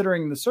year,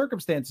 considering the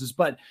circumstances,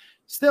 but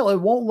still it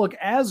won't look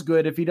as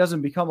good if he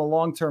doesn't become a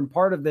long-term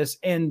part of this.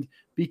 And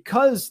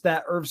because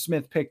that Irv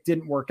Smith pick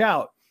didn't work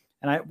out,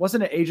 and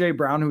wasn't it AJ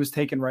Brown who was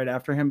taken right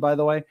after him, by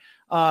the way,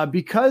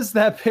 because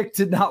that pick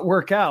did not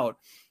work out,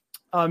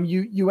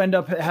 you end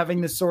up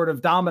having this sort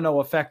of domino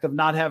effect of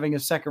not having a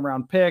second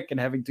round pick and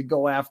having to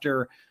go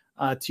after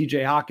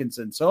TJ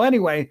Hockenson. So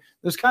anyway,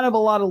 there's kind of a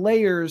lot of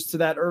layers to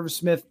that Irv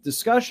Smith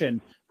discussion.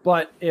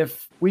 But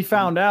if we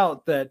found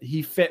out that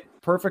he fit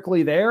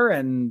perfectly there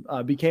and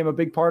became a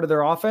big part of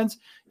their offense,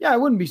 I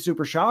wouldn't be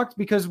super shocked,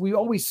 because we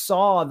always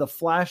saw the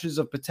flashes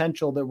of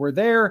potential that were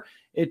there.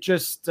 It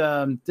just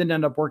didn't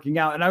end up working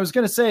out. And I was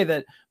going to say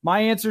that my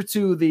answer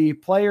to the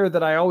player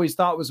that I always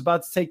thought was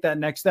about to take that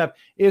next step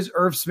is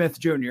Irv Smith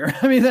Jr.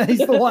 I mean,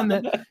 he's the one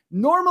that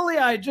normally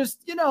I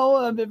just,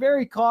 I'm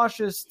very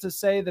cautious to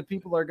say that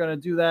people are going to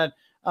do that.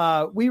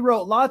 We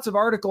wrote lots of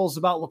articles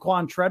about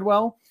Laquan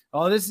Treadwell.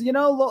 Oh, this,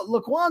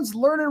 Laquan's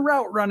learning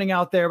route running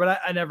out there, but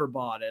I never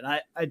bought it.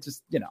 I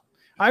just,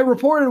 I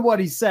reported what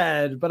he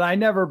said, but I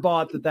never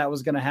bought that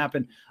was going to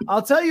happen.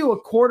 I'll tell you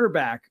a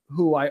quarterback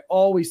who I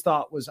always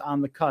thought was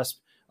on the cusp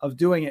of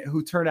doing it,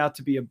 who turned out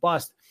to be a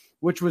bust,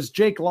 which was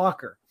Jake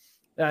Locker.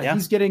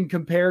 He's getting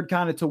compared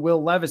kind of to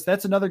Will Levis.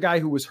 That's another guy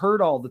who was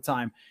hurt all the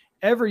time.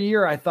 Every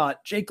year I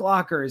thought Jake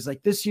Locker is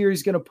like, this year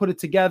he's going to put it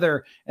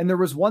together. And there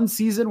was one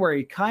season where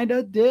he kind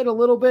of did a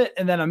little bit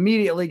and then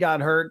immediately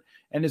got hurt.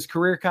 And his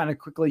career kind of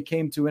quickly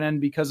came to an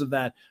end because of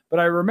that. But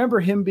I remember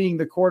him being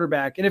the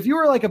quarterback. And if you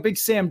were like a big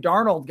Sam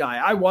Darnold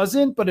guy, I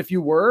wasn't, but if you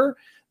were,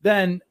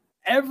 then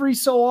every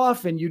so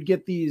often you'd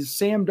get these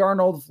Sam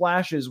Darnold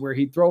flashes where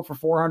he'd throw for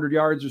 400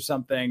 yards or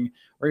something,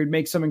 or he'd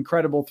make some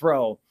incredible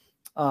throw.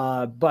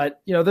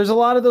 But there's a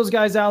lot of those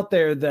guys out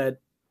there that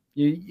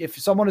if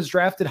someone is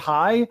drafted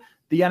high,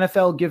 the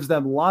NFL gives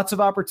them lots of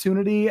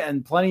opportunity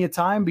and plenty of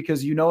time,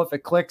 because if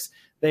it clicks,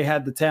 they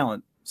had the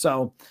talent.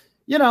 So,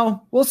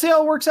 we'll see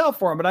how it works out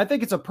for him, but I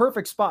think it's a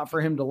perfect spot for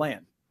him to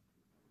land.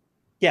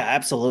 Yeah,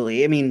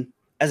 absolutely. I mean,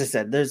 as I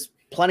said, there's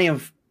plenty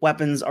of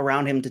weapons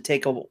around him to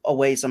take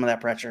away some of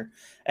that pressure.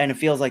 And it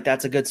feels like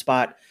that's a good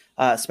spot,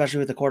 especially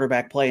with the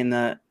quarterback play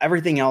and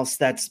everything else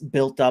that's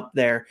built up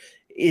there.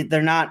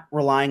 They're not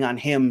relying on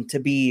him to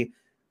be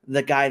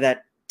the guy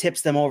that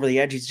tips them over the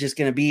edge. He's just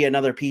going to be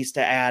another piece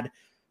to add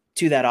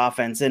to that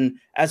offense. And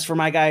as for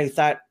my guy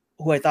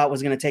who I thought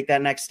was going to take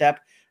that next step,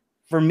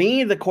 for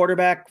me, the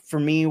quarterback for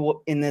me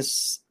in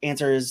this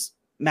answer is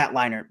Matt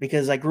Leinart,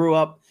 because I grew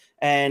up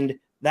and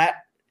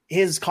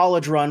his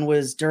college run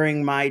was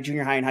during my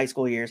junior high and high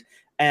school years.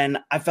 And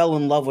I fell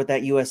in love with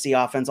that USC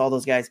offense, all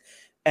those guys.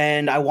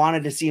 And I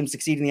wanted to see him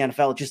succeed in the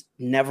NFL. It just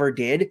never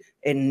did.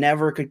 It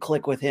never could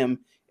click with him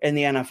in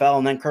the NFL.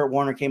 And then Kurt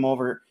Warner came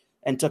over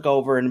and took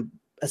over and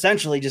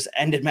essentially just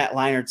ended Matt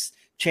Leinart's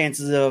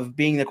chances of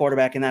being the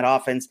quarterback in that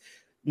offense.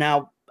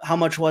 Now, how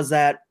much was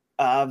that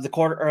of the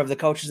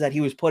coaches that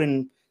he was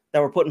that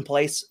were put in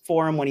place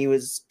for him when he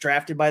was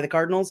drafted by the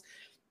Cardinals?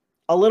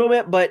 A little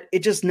bit, but it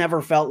just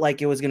never felt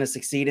like it was going to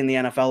succeed in the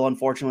NFL,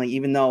 unfortunately,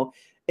 even though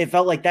it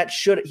felt like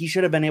he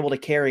should have been able to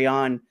carry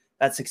on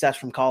that success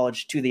from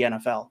college to the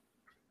NFL.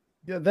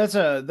 Yeah, that's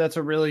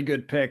a really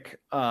good pick.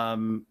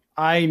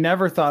 I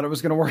never thought it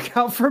was going to work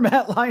out for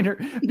Matt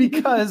Leinart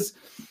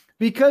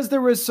because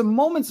there was some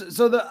moments.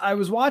 So I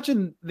was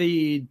watching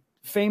the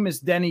famous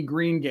Denny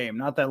Green game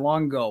not that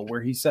long ago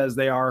where he says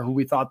they are who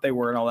we thought they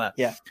were and all that.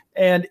 Yeah.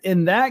 And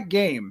in that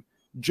game,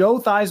 Joe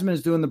Theismann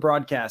is doing the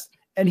broadcast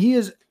and he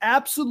is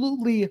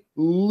absolutely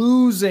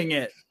losing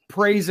it,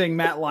 praising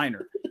Matt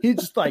Leinart. He's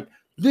just like,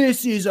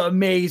 this is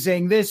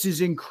amazing. This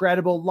is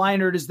incredible.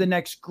 Leinart is the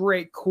next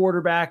great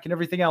quarterback and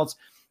everything else.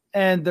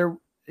 And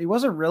he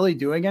wasn't really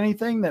doing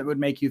anything that would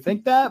make you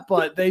think that,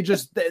 but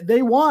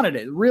they wanted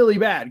it really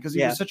bad because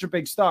he was such a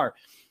big star.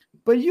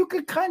 But you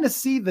could kind of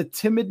see the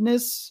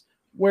timidness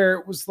where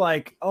it was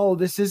like, oh,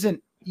 this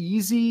isn't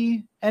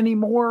easy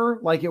anymore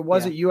like it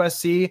was at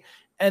USC.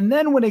 And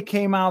then when it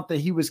came out that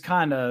he was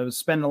kind of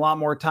spending a lot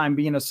more time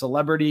being a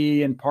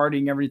celebrity and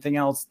partying everything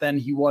else than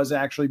he was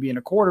actually being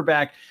a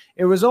quarterback,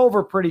 it was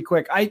over pretty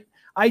quick.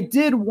 I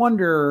did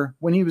wonder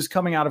when he was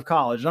coming out of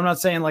college. I'm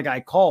not saying like I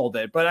called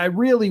it, but I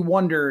really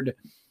wondered,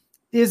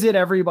 is it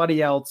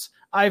everybody else?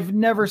 I've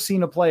never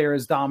seen a player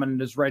as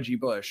dominant as Reggie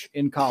Bush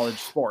in college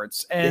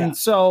sports. And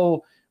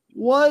so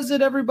was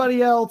it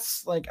everybody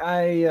else? Like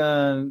I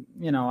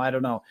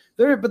don't know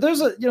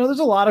there's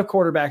a lot of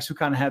quarterbacks who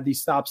kind of have these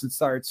stops and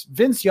starts.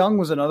 Vince Young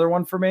was another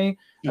one for me.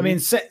 Mm-hmm. I mean,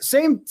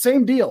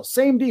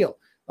 same deal.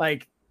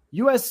 Like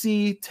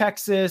USC,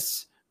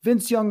 Texas,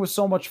 Vince Young was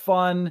so much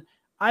fun.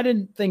 I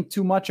didn't think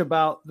too much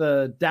about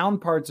the down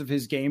parts of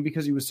his game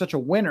because he was such a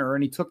winner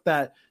and he took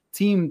that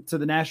team to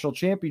the national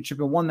championship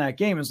and won that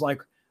game. It's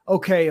like,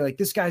 okay, like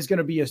this guy's going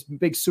to be a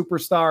big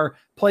superstar,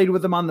 played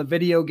with him on the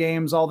video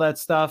games, all that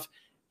stuff.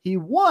 He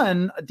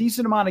won a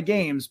decent amount of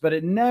games, but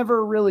it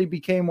never really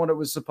became what it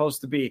was supposed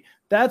to be.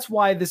 That's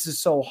why this is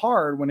so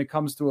hard when it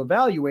comes to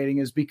evaluating,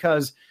 is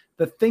because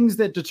the things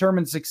that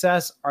determine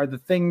success are the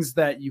things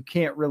that you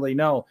can't really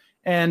know.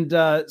 And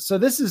so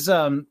this is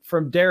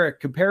from Derek.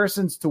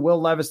 Comparisons to Will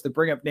Levis that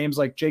bring up names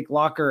like Jake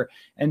Locker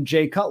and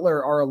Jay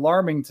Cutler are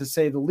alarming, to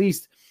say the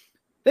least.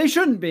 They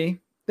shouldn't be.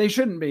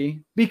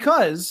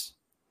 Because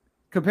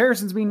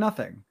comparisons mean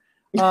nothing.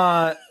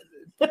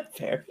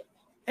 Fair.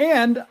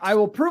 And I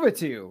will prove it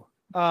to you.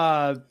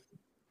 Well,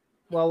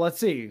 let's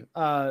see.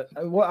 I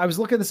was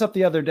looking this up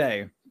the other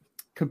day.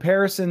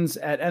 Comparisons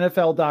at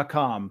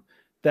NFL.com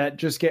that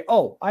just get,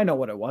 I know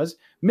what it was.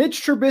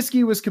 Mitch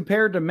Trubisky was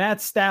compared to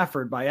Matt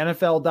Stafford by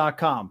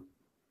NFL.com.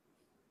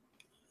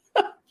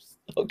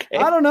 Okay.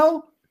 I don't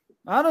know.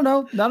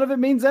 None of it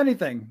means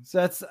anything.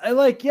 So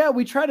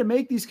we try to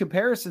make these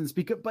comparisons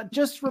but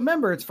just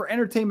remember, it's for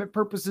entertainment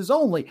purposes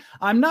only.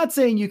 I'm not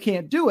saying you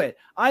can't do it.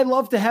 I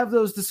love to have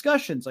those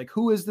discussions. Like,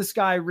 who is this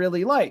guy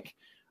really like?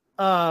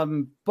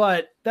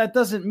 But that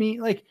doesn't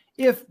mean, like,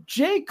 if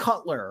Jay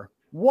Cutler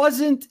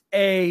wasn't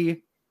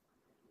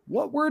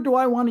what word do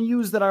I want to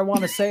use that I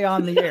want to say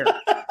on the air?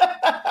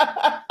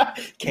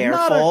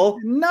 Careful.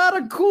 Not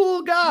a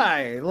cool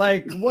guy.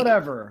 Like,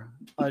 whatever.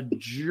 A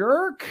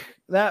jerk?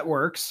 That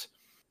works.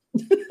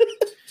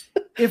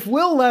 If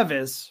Will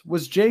Levis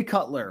was Jay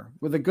Cutler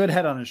with a good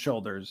head on his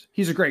shoulders,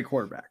 he's a great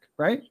quarterback,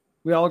 right?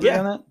 We all agree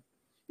on that?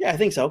 Yeah, I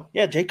think so.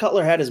 Yeah, Jay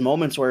Cutler had his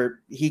moments where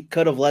he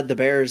could have led the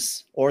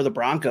Bears or the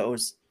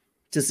Broncos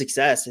to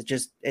success.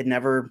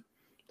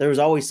 There was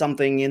always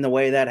something in the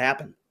way that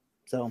happened.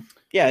 So,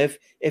 yeah,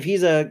 if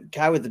he's a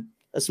guy with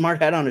a smart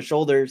head on his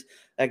shoulders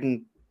that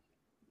can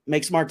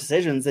make smart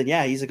decisions, then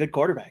yeah, he's a good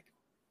quarterback.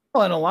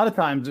 Well, and a lot of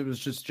times it was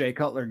just Jay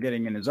Cutler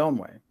getting in his own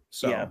way.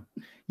 So,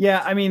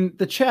 yeah, I mean,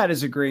 the chat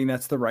is agreeing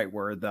that's the right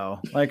word, though.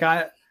 Like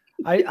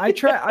I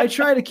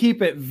try to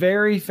keep it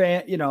very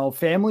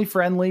family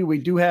friendly. We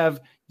do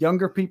have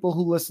younger people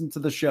who listen to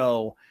the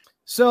show.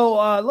 So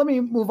let me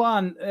move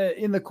on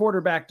in the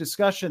quarterback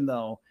discussion,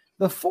 though.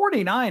 The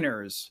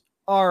 49ers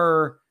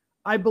are,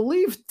 I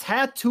believe,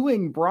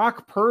 tattooing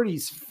Brock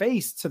Purdy's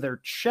face to their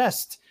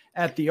chest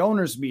at the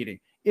owners' meeting.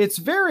 It's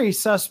very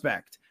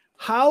suspect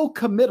how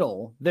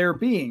committal they're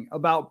being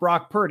about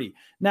Brock Purdy.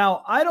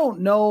 Now, I don't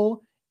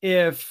know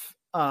if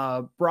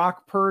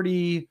Brock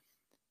Purdy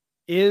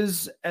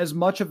is as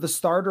much of the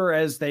starter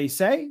as they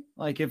say,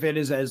 like if it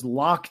is as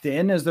locked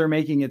in as they're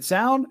making it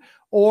sound,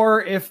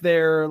 or if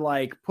they're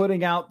like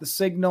putting out the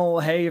signal,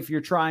 hey, if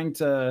you're trying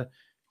to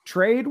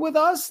trade with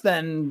us,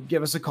 then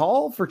give us a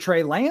call for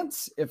Trey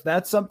Lance. If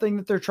that's something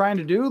that they're trying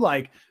to do,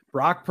 like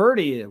Brock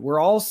Purdy,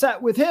 we're all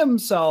set with him.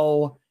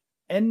 So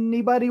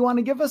anybody want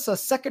to give us a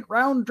second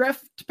round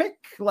draft pick?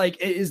 Like,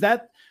 is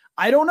that,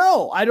 I don't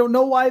know. I don't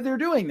know why they're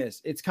doing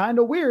this. It's kind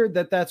of weird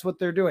that that's what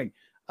they're doing.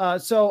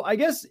 So I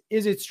guess,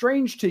 is it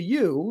strange to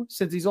you,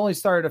 since he's only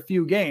started a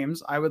few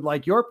games? I would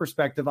like your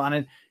perspective on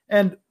it.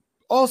 And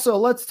Also,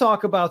 let's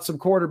talk about some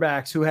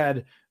quarterbacks who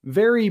had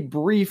very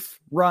brief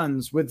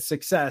runs with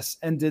success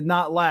and did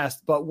not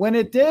last. But when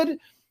it did,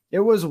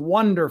 it was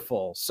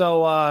wonderful.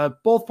 So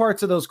both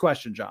parts of those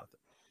questions, Jonathan.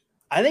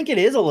 I think it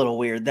is a little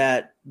weird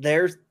that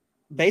they're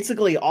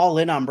basically all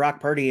in on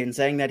Brock Purdy and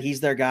saying that he's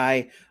their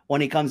guy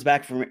when he comes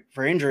back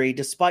for injury,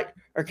 despite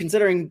or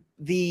considering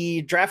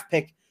the draft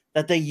pick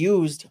that they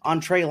used on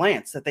Trey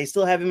Lance, that they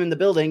still have him in the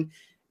building,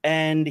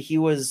 and he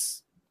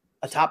was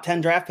a top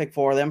 10 draft pick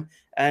for them.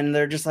 And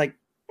they're just like,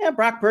 yeah,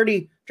 Brock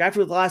Purdy drafted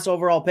with the last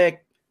overall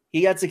pick.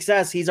 He had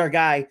success. He's our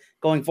guy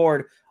going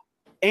forward.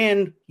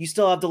 And you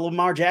still have the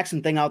Lamar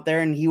Jackson thing out there,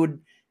 and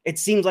it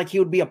seems like he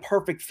would be a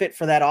perfect fit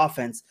for that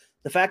offense.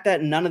 The fact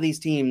that none of these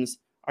teams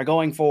are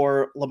going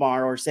for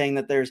Lamar or saying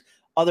that there's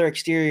other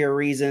exterior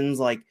reasons,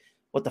 like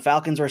what the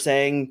Falcons were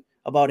saying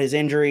about his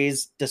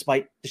injuries,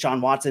 despite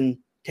Deshaun Watson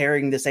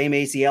tearing the same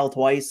ACL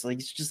twice. Like,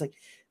 it's just like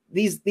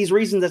these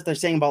reasons that they're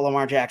saying about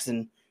Lamar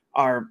Jackson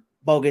are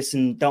bogus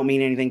and don't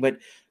mean anything. But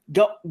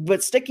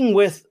sticking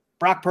with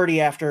Brock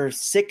Purdy after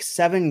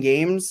 6-7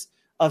 games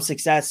of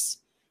success,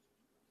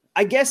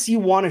 I guess you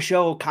want to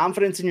show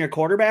confidence in your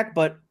quarterback,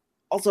 but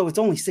also it's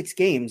only 6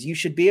 games. You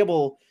should be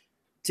able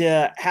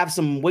to have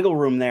some wiggle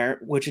room there,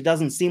 which it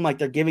doesn't seem like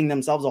they're giving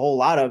themselves a whole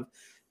lot of,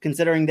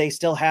 considering they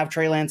still have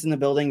Trey Lance in the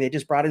building. They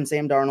just brought in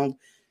Sam Darnold.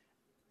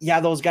 Yeah,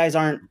 those guys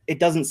it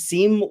doesn't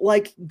seem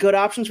like good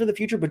options for the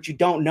future, but you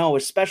don't know,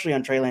 especially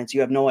on Trey Lance.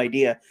 You have no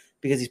idea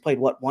because he's played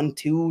 1,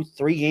 2,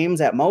 3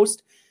 games at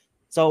most.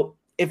 So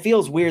it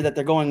feels weird that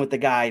they're going with the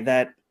guy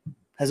that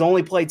has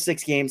only played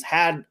 6 games,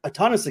 had a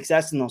ton of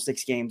success in those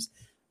 6 games,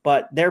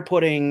 but they're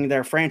putting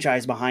their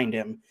franchise behind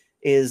him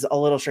is a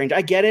little strange.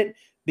 I get it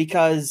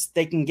because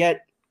they can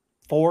get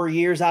 4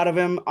 years out of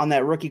him on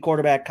that rookie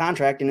quarterback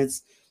contract. And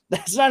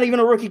that's not even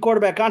a rookie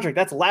quarterback contract.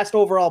 That's last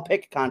overall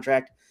pick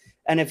contract.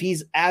 And if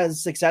he's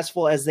as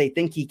successful as they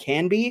think he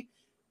can be,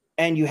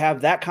 and you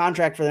have that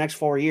contract for the next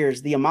 4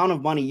 years, the amount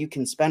of money you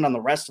can spend on the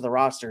rest of the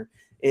roster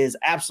is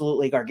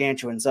absolutely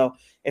gargantuan. So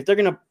if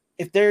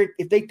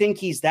they think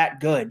he's that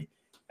good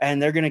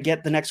and they're going to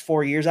get the next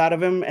 4 years out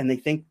of him, and they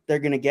think they're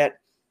going to get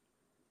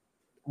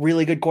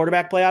really good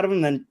quarterback play out of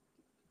him, then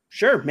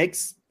sure,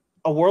 makes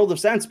a world of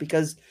sense,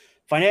 because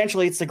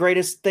financially it's the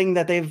greatest thing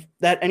that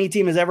any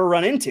team has ever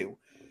run into.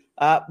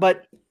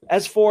 But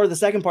as for the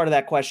second part of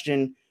that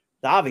question,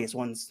 the obvious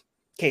one's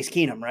Case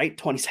Keenum, right?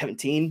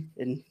 2017,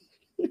 and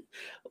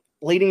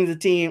leading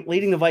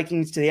the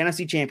Vikings to the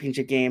NFC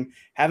Championship game,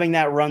 having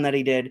that run that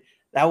he did,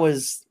 that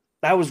was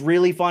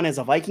really fun as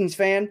a Vikings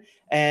fan.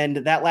 And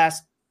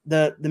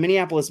the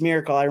Minneapolis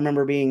Miracle, I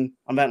remember being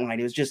on that line.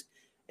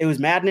 It was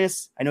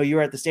madness. I know you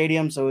were at the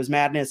stadium, so it was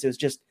madness. It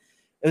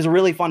was a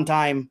really fun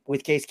time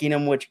with Case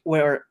Keenum,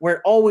 where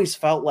it always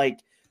felt like,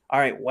 all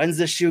right, when's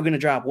this shoe going to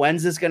drop?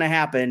 When's this going to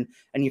happen?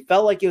 And you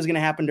felt like it was going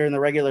to happen during the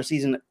regular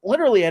season,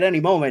 literally at any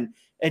moment.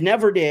 It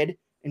never did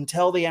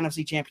until the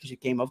NFC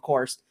Championship game, of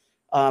course.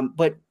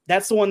 But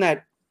that's the one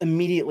that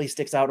immediately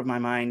sticks out of my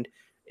mind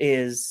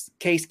is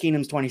Case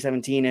Keenum's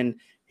 2017. And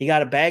he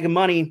got a bag of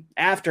money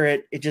after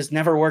it. It just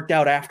never worked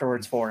out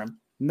afterwards for him.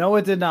 No,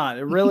 it did not.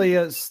 It really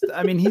is.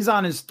 I mean, he's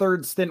on his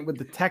 3rd stint with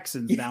the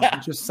Texans now. Yeah.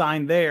 He just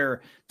signed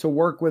there to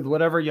work with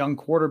whatever young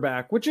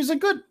quarterback, which is a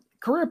good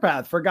career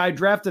path for a guy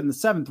drafted in the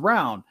 7th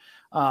round.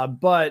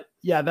 But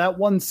yeah, that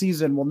one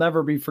season will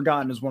never be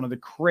forgotten as one of the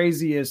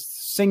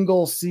craziest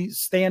single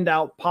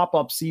standout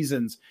pop-up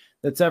seasons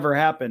that's ever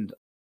happened.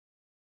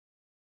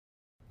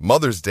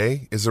 Mother's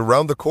Day is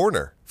around the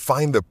corner.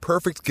 Find the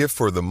perfect gift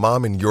for the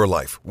mom in your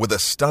life with a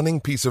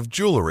stunning piece of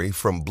jewelry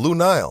from Blue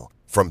Nile.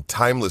 From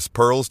timeless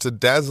pearls to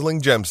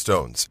dazzling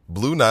gemstones,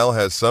 Blue Nile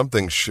has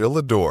something she'll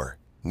adore.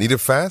 Need it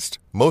fast?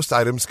 Most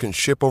items can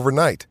ship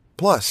overnight.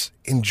 Plus,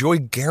 enjoy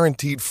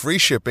guaranteed free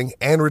shipping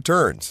and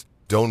returns.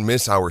 Don't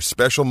miss our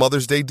special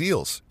Mother's Day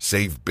deals.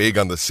 Save big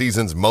on the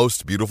season's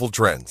most beautiful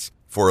trends.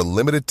 For a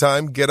limited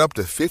time, get up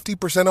to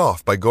 50%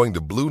 off by going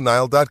to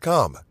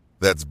BlueNile.com.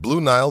 That's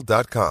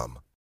BlueNile.com.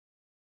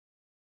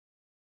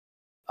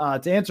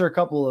 To answer a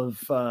couple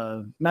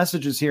of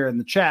messages here in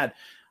the chat,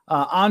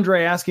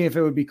 Andre asking if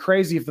it would be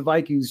crazy if the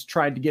Vikings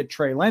tried to get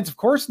Trey Lance. Of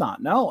course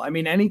not. No. I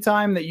mean,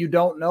 anytime that you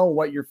don't know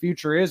what your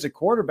future is at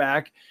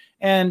quarterback,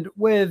 and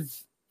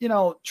with,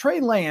 Trey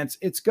Lance,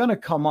 it's going to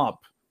come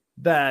up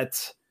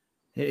that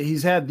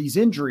he's had these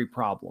injury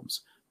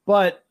problems.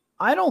 But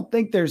I don't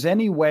think there's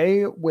any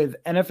way with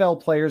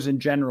NFL players in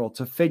general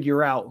to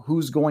figure out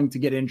who's going to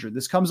get injured.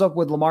 This comes up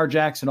with Lamar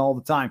Jackson all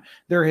the time.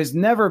 There has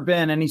never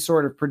been any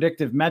sort of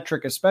predictive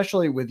metric,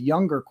 especially with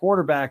younger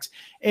quarterbacks.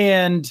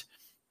 And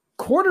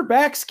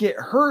quarterbacks get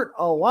hurt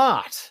a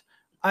lot.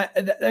 I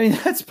mean,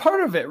 that's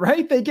part of it,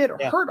 right? They get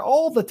hurt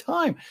all the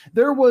time.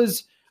 There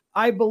was,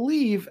 I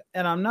believe,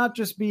 and I'm not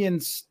just being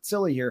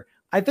silly here,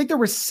 I think there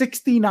were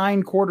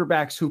 69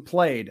 quarterbacks who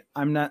played.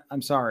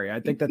 I'm sorry. I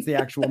think that's the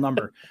actual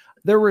number.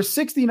 There were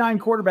 69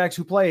 quarterbacks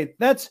who played.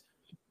 That's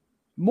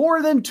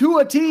more than 2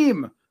 a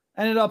team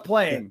ended up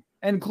playing,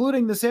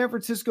 including the San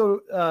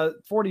Francisco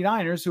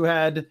 49ers, who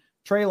had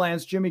Trey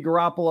Lance, Jimmy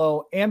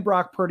Garoppolo, and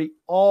Brock Purdy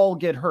all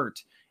get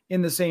hurt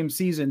in the same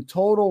season,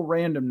 total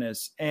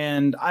randomness.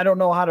 And I don't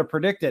know how to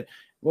predict it.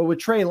 Well, with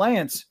Trey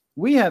Lance,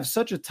 we have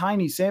such a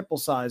tiny sample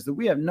size that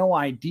we have no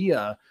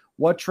idea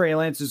what Trey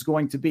Lance is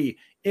going to be.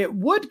 It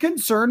would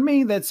concern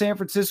me that San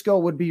Francisco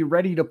would be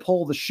ready to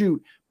pull the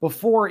chute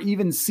before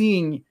even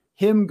seeing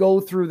him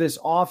go through this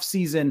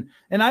offseason.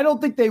 And I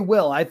don't think they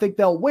will. I think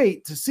they'll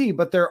wait to see,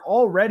 but they're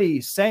already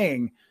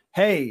saying,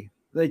 hey,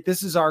 like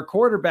this is our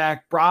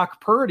quarterback,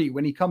 Brock Purdy,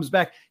 when he comes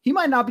back. He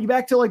might not be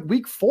back till like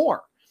week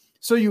 4.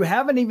 So you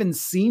haven't even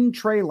seen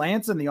Trey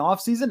Lance in the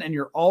offseason and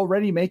you're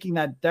already making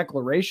that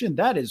declaration.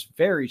 That is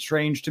very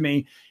strange to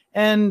me.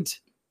 And,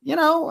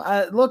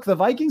 look, the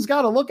Vikings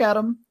got to look at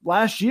him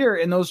last year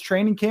in those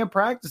training camp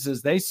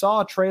practices. They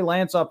saw Trey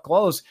Lance up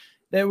close.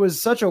 It was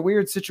such a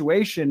weird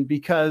situation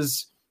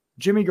because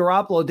Jimmy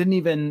Garoppolo didn't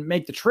even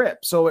make the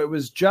trip. So it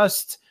was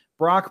just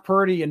Brock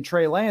Purdy and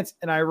Trey Lance.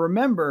 And I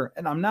remember,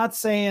 and I'm not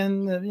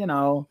saying,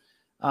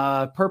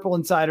 Purple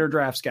Insider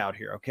Draft Scout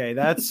here. Okay.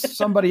 That's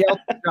somebody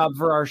else's job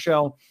for our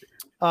show.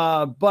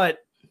 But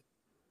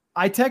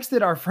I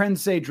texted our friend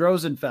Sage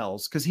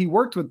Rosenfels because he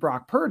worked with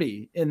Brock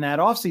Purdy in that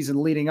offseason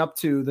leading up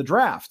to the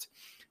draft.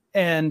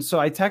 And so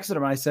I texted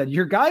him and I said,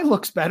 your guy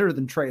looks better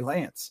than Trey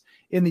Lance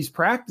in these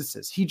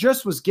practices. He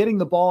just was getting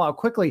the ball out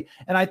quickly.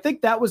 And I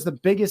think that was the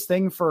biggest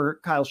thing for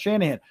Kyle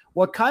Shanahan.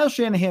 What Kyle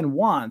Shanahan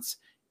wants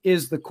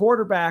is the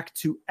quarterback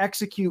to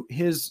execute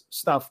his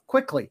stuff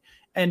quickly.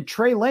 And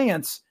Trey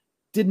Lance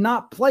did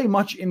not play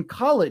much in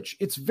college.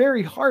 It's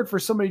very hard for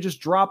somebody to just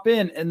drop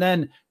in and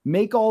then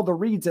make all the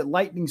reads at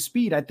lightning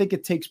speed. I think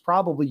it takes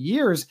probably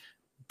years.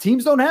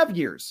 Teams don't have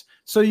years.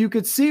 So you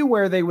could see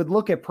where they would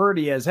look at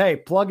Purdy as, hey,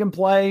 plug and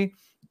play,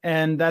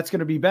 and that's going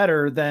to be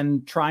better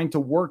than trying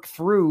to work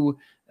through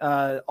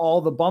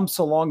all the bumps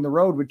along the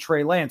road with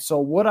Trey Lance.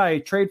 So would I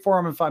trade for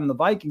him if I'm the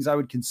Vikings? I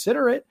would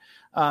consider it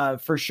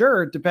for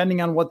sure,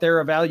 depending on what their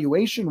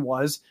evaluation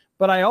was.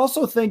 But I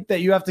also think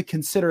that you have to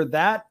consider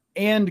that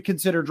and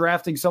consider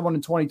drafting someone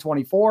in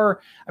 2024.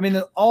 I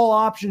mean, all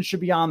options should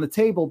be on the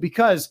table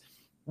because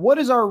what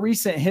is our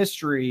recent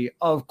history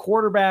of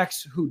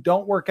quarterbacks who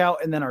don't work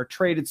out and then are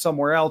traded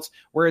somewhere else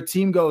where a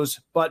team goes,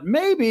 but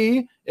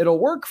maybe it'll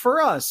work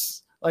for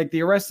us, like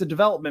the Arrested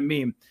Development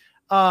meme?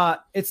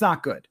 It's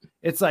not good.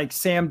 It's like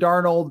Sam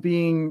Darnold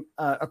being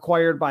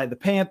acquired by the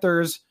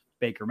Panthers,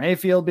 Baker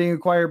Mayfield being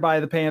acquired by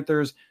the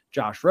Panthers,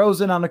 Josh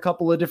Rosen on a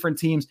couple of different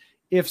teams.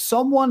 If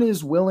someone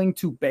is willing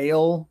to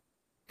bail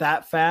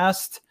that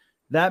fast,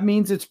 that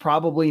means it's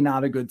probably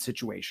not a good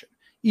situation.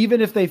 Even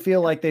if they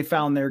feel like they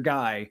found their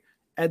guy,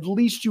 at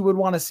least you would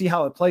want to see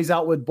how it plays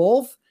out with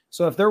both.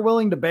 So if they're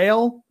willing to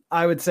bail,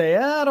 I would say,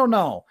 I don't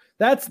know.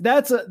 That's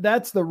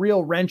the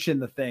real wrench in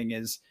the thing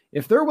is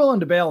if they're willing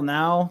to bail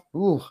now,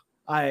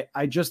 I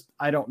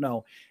don't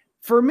know.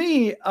 For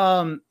me,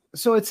 so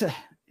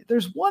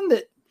there's one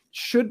that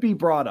should be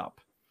brought up,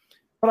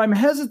 but I'm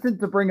hesitant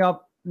to bring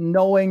up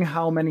knowing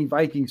how many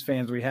Vikings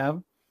fans we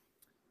have.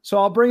 So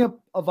I'll bring up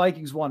a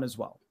Vikings one as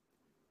well.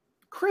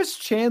 Chris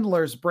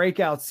Chandler's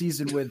breakout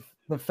season with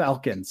the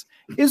Falcons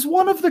is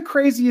one of the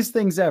craziest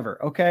things ever.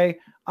 Okay.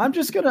 I'm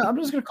just going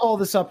to call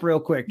this up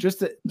real quick.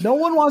 No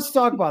one wants to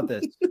talk about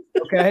this.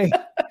 Okay.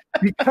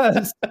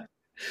 Because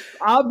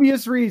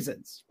obvious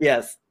reasons.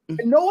 Yes.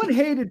 And no one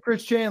hated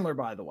Chris Chandler,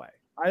 by the way.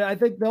 I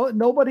think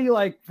nobody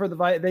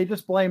they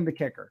just blamed the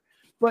kicker,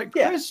 but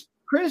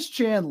Chris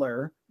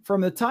Chandler, from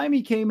the time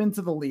he came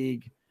into the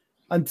league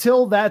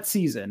until that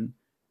season,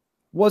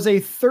 was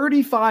a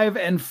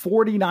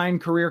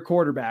 35-49 career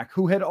quarterback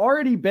who had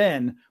already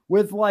been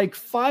with like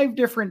 5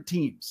 different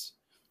teams.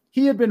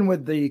 He had been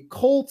with the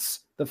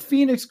Colts, the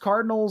Phoenix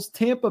Cardinals,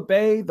 Tampa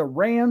Bay, the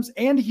Rams,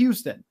 and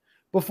Houston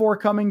before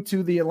coming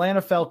to the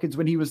Atlanta Falcons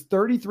when he was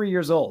 33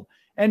 years old,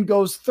 and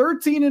goes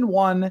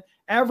 13-1,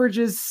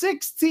 averages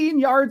 16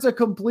 yards a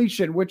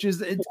completion, which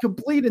is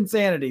complete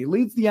insanity,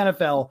 leads the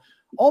NFL,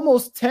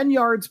 almost 10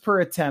 yards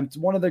per attempt,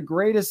 one of the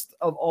greatest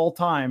of all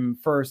time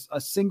for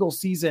a single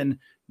season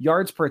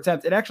yards per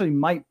attempt. It actually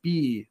might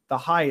be the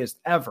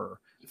highest ever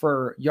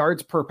for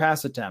yards per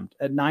pass attempt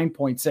at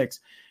 9.6.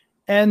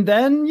 And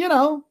then,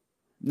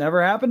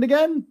 never happened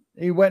again.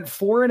 He went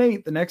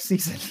 4-8 the next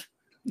season.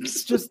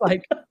 It's just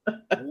like,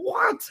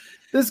 what?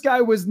 This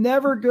guy was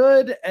never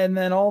good. And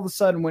then all of a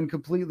sudden went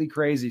completely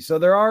crazy. So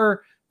there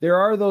are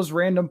those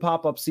random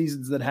pop-up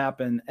seasons that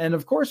happen. And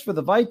of course, for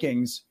the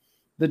Vikings,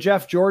 the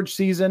Jeff George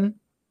season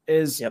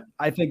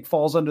I think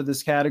falls under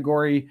this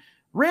category.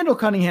 Randall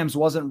Cunningham's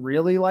wasn't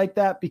really like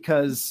that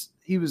because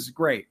he was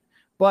great,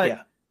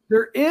 but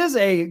there is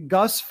a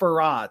Gus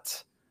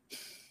Frerotte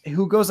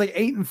who goes like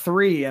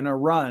 8-3 in a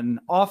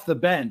run off the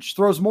bench,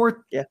 throws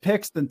more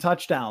picks than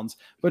touchdowns,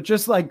 but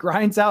just like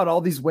grinds out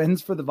all these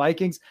wins for the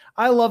Vikings.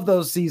 I love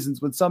those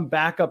seasons when some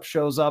backup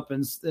shows up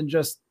and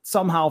just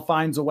somehow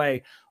finds a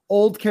way.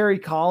 Old Kerry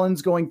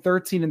Collins going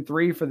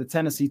 13-3 for the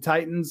Tennessee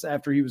Titans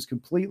after he was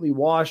completely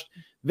washed.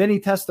 Vinny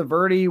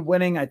Testaverde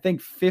winning, I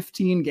think,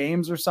 15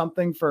 games or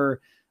something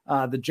for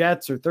the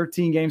Jets, or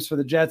 13 games for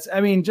the Jets.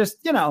 I mean,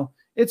 just,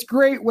 it's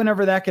great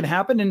whenever that can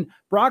happen. And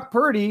Brock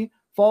Purdy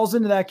falls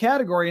into that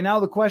category. And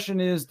now the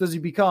question is, does he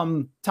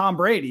become Tom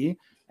Brady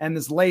and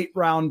this late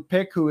round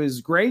pick who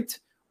is great,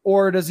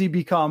 or does he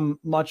become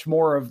much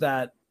more of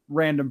that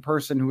random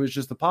person who is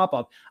just a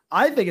pop-up?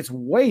 I think it's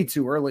way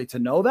too early to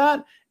know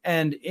that.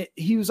 And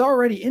he was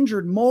already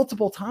injured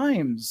multiple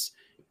times.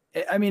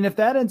 I mean, if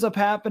that ends up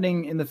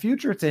happening in the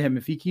future to him,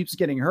 if he keeps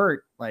getting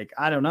hurt, like,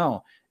 I don't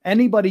know,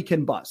 anybody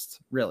can bust,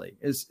 really,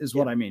 is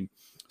what I mean.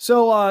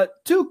 So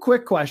 2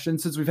 quick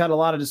questions, since we've had a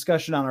lot of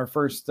discussion on our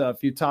first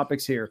few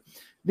topics here.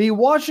 The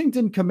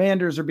Washington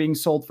Commanders are being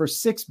sold for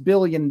 $6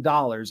 billion,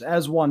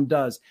 as one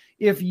does.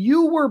 If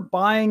you were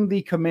buying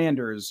the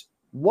Commanders,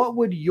 what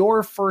would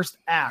your first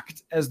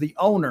act as the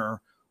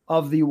owner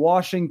of the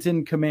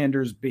Washington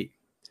Commanders be?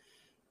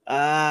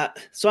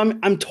 So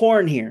I'm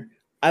torn here.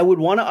 I would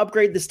want to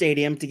upgrade the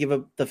stadium to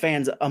give the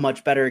fans a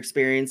much better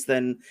experience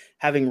than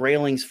having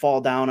railings fall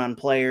down on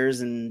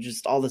players and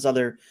just all this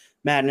other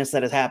madness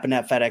that has happened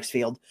at FedEx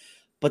Field.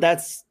 But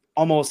that's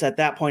almost at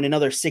that point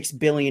another $6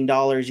 billion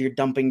you're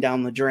dumping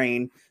down the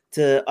drain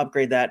to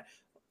upgrade that.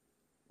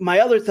 My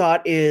other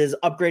thought is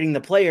upgrading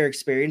the player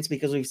experience,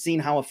 because we've seen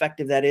how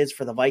effective that is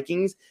for the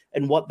Vikings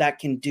and what that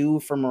can do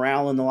for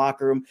morale in the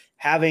locker room.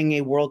 Having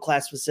a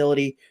world-class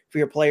facility for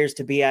your players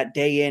to be at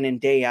day in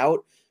and day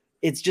out,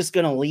 it's just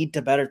going to lead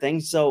to better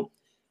things. So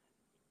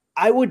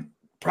I would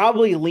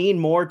probably lean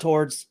more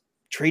towards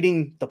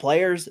treating the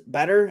players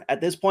better at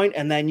this point,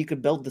 and then you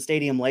could build the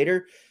stadium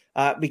later,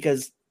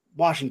 because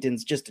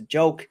Washington's just a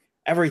joke.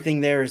 Everything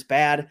there is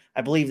bad.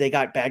 I believe they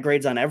got bad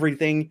grades on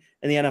everything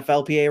in the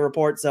NFLPA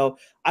report. So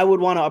I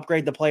would want to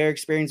upgrade the player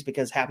experience,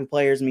 because happy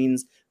players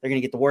means they're going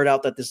to get the word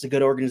out that this is a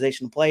good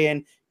organization to play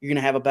in. You're going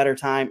to have a better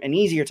time, an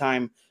easier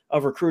time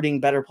of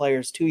recruiting better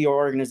players to your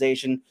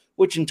organization,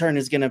 which in turn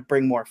is going to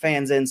bring more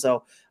fans in.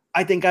 So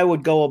I think I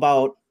would go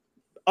about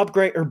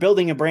upgrade or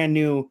building a brand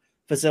new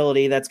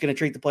facility that's going to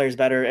treat the players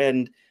better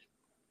and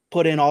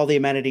put in all the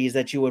amenities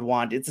that you would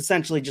want. It's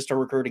essentially just a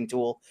recruiting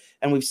tool.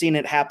 And we've seen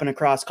it happen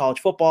across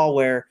college football,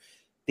 where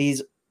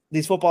these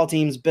football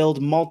teams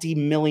build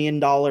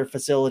multi-million-dollar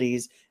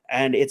facilities,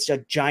 and it's a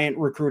giant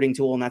recruiting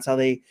tool. And that's how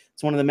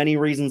it's one of the many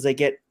reasons they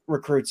get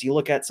recruits. You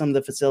look at some of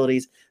the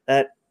facilities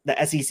that the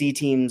SEC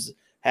teams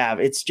have.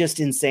 It's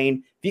just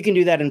insane. If you can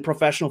do that in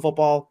professional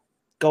football,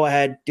 go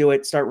ahead, do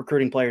it, start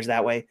recruiting players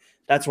that way.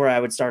 That's where I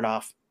would start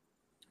off.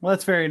 Well,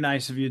 that's very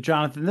nice of you,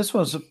 Jonathan. This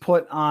was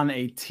put on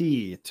a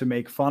tee to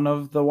make fun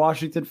of the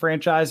Washington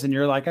franchise, and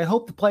you're like, I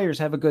hope the players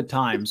have a good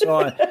time.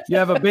 So you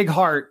have a big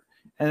heart,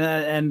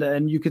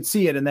 and you could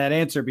see it in that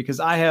answer, because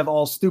I have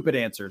all stupid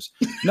answers.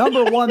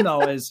 Number one,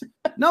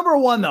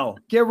 though,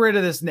 get rid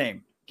of this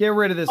name. Get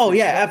rid of this. Oh, name.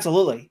 yeah,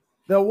 absolutely.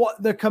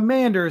 The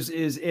Commanders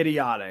is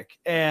idiotic,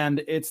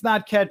 and it's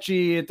not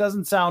catchy. It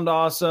doesn't sound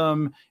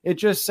awesome. It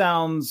just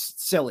sounds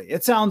silly.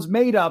 It sounds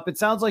made up. It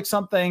sounds like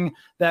something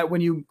that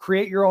when you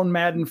create your own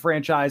Madden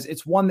franchise,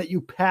 it's one that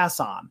you pass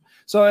on.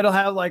 So it'll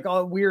have like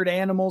all weird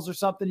animals or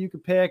something you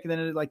could pick. And then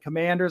it like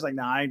Commanders, like,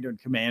 nah, I ain't doing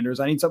Commanders.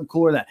 I need something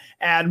cooler than that.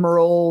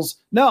 Admirals.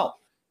 No,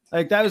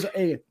 like that was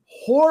a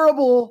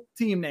horrible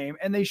team name,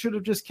 and they should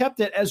have just kept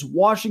it as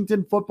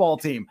Washington Football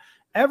Team.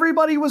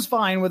 Everybody was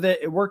fine with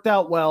it. It worked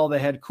out well. They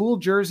had cool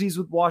jerseys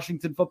with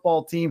Washington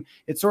Football Team.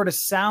 It sort of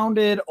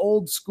sounded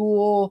old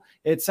school.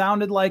 It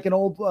sounded like an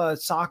old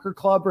soccer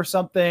club or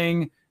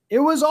something. It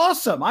was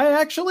awesome. I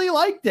actually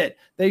liked it.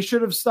 They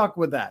should have stuck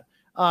with that.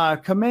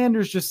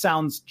 Commanders just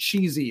sounds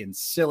cheesy and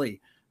silly.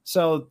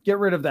 So get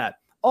rid of that.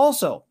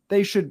 Also,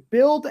 they should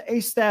build a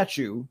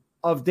statue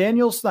of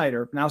Daniel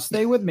Snyder. Now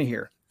stay with me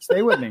here.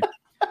 Stay with me.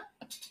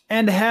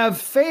 And have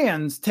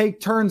fans take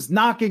turns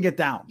knocking it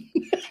down.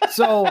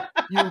 So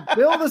you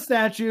build a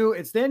statue,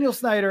 it's Daniel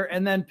Snyder,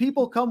 and then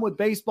people come with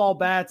baseball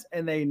bats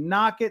and they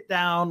knock it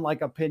down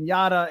like a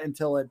piñata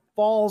until it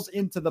falls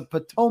into the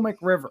Potomac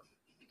River.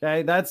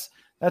 Okay, that's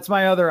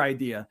my other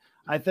idea.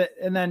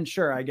 And then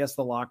sure, I guess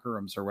the locker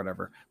rooms or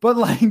whatever. But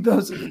like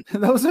those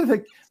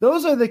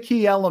are the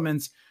key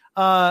elements.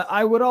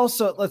 I would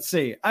also, let's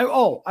see.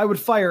 I would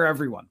fire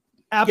everyone.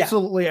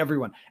 Absolutely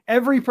everyone.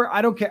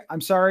 I don't care.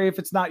 I'm sorry if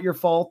it's not your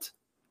fault.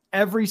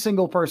 Every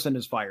single person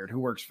is fired who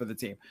works for the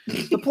team.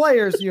 The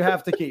players you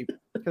have to keep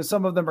because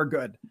some of them are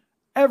good.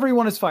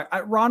 Everyone is fired.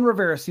 Ron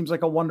Rivera seems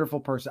like a wonderful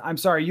person. I'm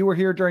sorry. You were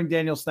here during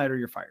Daniel Snyder.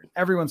 You're fired.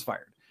 Everyone's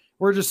fired.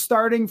 We're just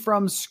starting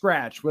from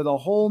scratch with a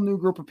whole new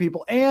group of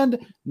people and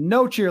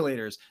no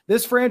cheerleaders.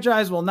 This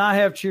franchise will not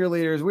have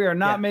cheerleaders. We are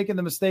not making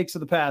the mistakes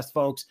of the past,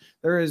 folks.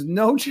 There is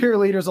no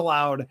cheerleaders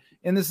allowed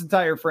in this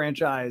entire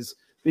franchise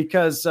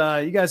because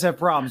you guys have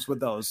problems with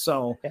those.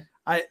 So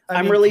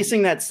I'm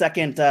releasing that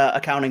second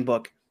accounting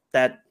book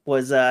that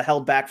was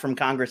held back from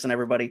Congress and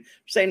everybody,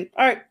 saying,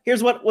 all right,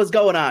 here's what was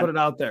going on. Put it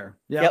out there.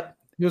 Yep.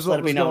 Here's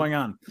what was going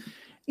on.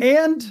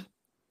 And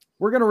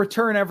we're going to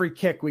return every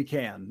kick we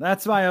can.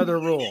 That's my other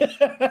rule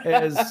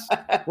is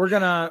we're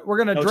going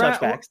to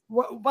draft.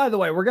 By the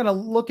way, we're going to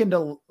look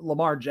into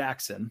Lamar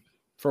Jackson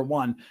for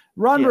one.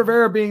 Ron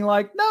Rivera being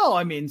like, no,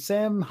 I mean,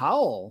 Sam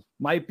Howell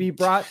might be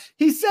Brock.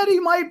 He said he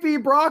might be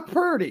Brock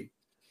Purdy.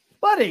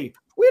 Buddy,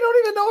 we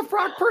don't even know if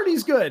Brock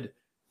Purdy's good.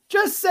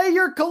 Just say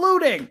you're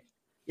colluding.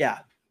 Yeah.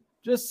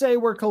 Just say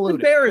we're colluding.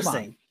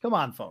 Embarrassing. Come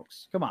on,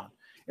 folks. Come on.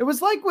 It was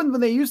like when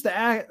they used to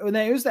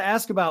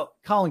ask about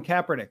Colin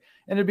Kaepernick,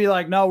 and it'd be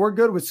like, no, we're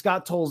good with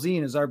Scott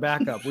Tolzien as our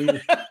backup.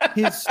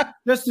 He's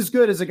just as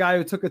good as a guy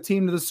who took a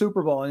team to the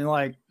Super Bowl. And you're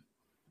like,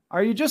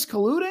 are you just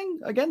colluding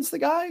against the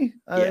guy?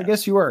 I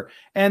guess you were.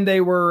 And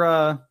they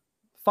were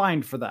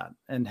fined for that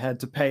and had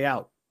to pay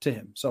out to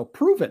him. So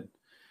proven,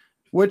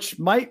 which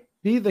might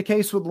be the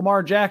case with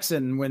Lamar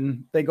Jackson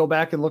when they go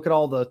back and look at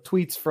all the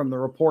tweets from the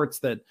reports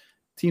that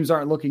teams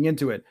aren't looking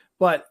into it.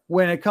 But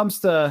when it comes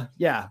to,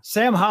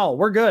 Sam Howell,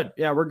 we're good.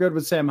 Yeah, we're good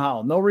with Sam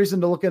Howell. No reason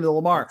to look into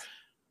Lamar.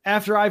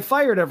 After I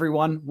fired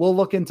everyone, we'll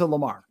look into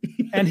Lamar.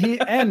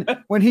 And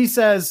when he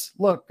says,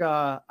 look,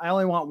 I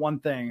only want one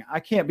thing. I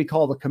can't be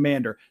called a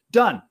commander.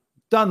 Done,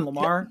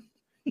 Lamar.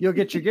 You'll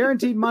get your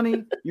guaranteed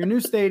money, your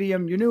new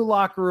stadium, your new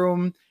locker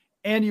room,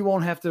 and you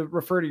won't have to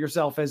refer to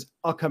yourself as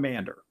a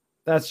commander.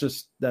 That's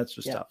just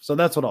tough. So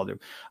that's what I'll do.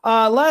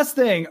 Last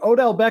thing,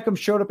 Odell Beckham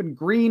showed up in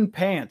green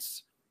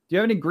pants. Do you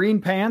have any green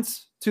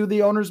pants to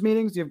the owners'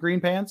 meetings? Do you have green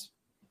pants?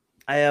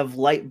 I have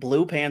light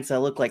blue pants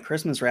that look like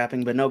Christmas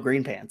wrapping, but no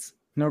green pants.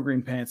 No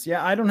green pants.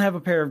 Yeah, I don't have a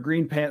pair of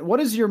green pants. What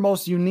is your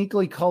most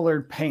uniquely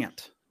colored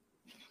pant?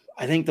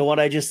 I think the one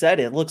I just said,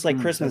 it looks like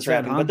Christmas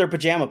wrapping, but they're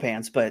pajama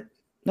pants, but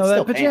no,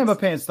 that pajama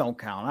pants don't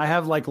count. I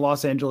have like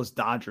Los Angeles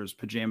Dodgers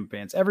pajama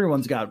pants.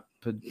 Everyone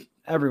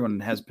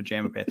has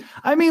pajama pants.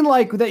 I mean,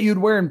 like that you'd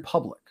wear in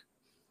public.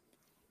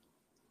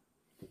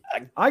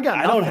 I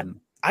got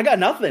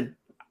nothing.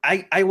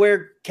 I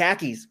wear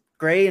khakis,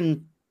 gray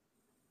and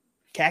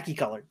khaki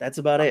colored. That's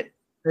about it.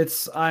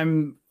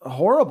 I'm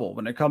horrible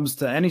when it comes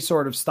to any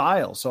sort of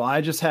style. So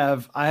I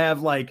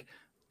have like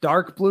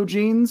dark blue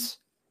jeans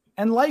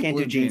and light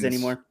blue jeans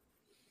anymore.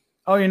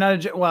 Oh, you're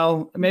not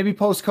well, maybe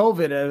post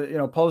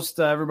COVID, post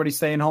everybody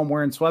staying home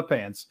wearing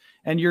sweatpants,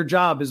 and your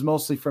job is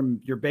mostly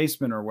from your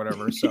basement or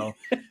whatever. So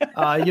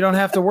you don't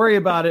have to worry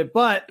about it.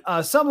 But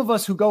some of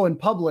us who go in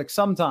public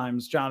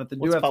sometimes, Jonathan,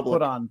 do have to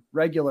put on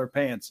regular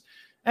pants.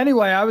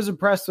 Anyway, I was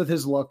impressed with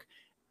his look.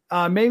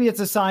 Maybe it's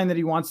a sign that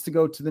he wants to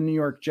go to the New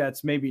York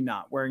Jets. Maybe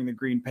not, wearing the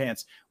green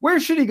pants. Where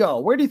should he go?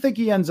 Where do you think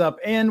he ends up?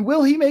 And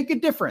will he make a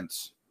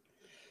difference?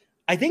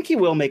 I think he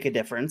will make a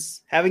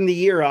difference. Having the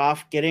year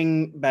off,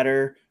 getting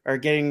better, or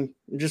getting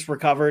just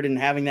recovered and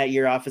having that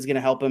year off is going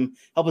to help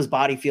his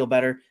body feel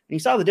better. And you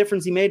saw the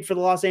difference he made for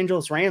the Los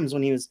Angeles Rams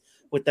when he was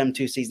with them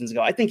 2 seasons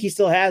ago. I think he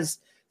still has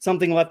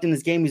something left in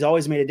this game. He's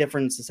always made a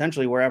difference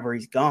essentially wherever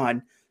he's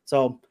gone.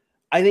 So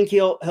I think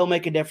he'll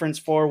make a difference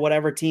for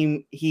whatever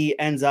team he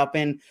ends up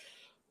in.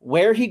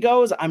 Where he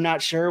goes, I'm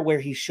not sure. Where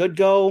he should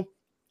go,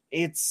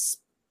 it's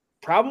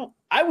probably,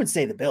 I would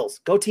say, the Bills.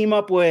 Go team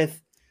up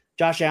with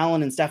Josh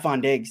Allen and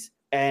Stephon Diggs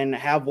and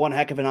have one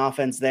heck of an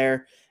offense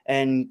there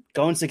and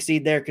go and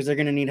succeed there, because they're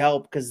going to need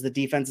help because the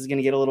defense is going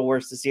to get a little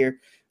worse this year.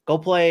 Go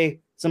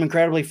play some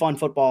incredibly fun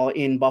football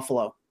in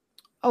Buffalo.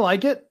 I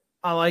like it.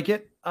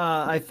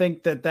 I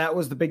think that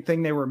was the big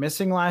thing they were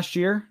missing last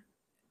year.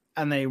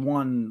 And they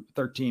won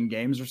 13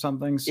 games or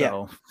something.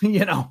 So,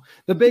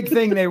 the big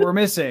thing they were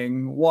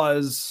missing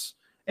was,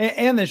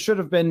 and they should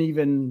have been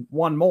even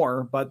one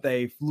more, but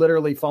they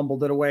literally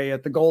fumbled it away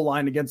at the goal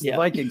line against the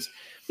Vikings.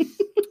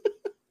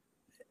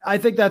 I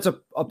think that's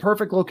a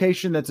perfect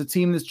location. That's a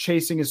team that's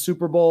chasing a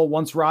Super Bowl.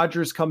 Once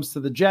Rodgers comes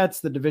to the Jets,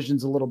 the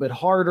division's a little bit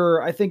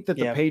harder. I think that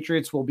the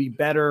Patriots will be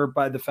better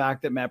by the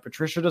fact that Matt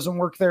Patricia doesn't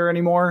work there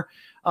anymore.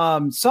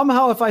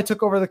 Somehow, if I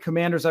took over the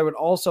Commanders, I would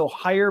also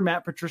hire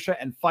Matt Patricia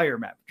and fire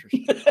Matt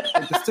Patricia.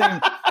 Like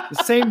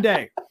the same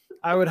day.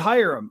 I would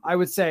hire him. I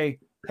would say,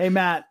 hey,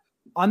 Matt,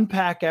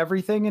 unpack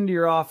everything into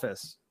your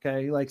office.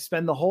 Okay. Like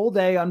spend the whole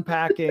day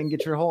unpacking,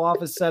 get your whole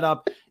office set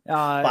up.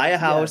 Buy a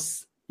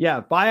house. Yeah,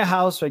 buy a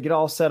house. So I get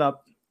all set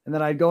up, and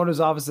then I'd go in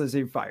his office and say,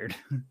 "You're fired.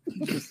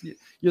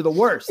 You're the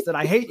worst, and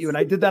I hate you, and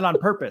I did that on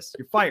purpose.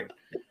 You're fired."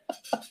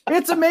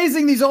 It's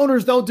amazing these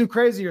owners don't do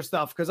crazier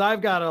stuff, because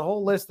I've got a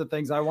whole list of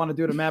things I want to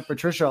do to Matt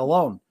Patricia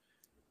alone.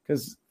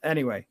 Because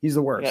anyway, he's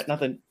the worst. Got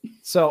nothing.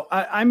 So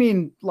I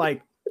mean,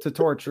 like to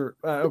torture.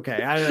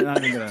 Okay, I'm not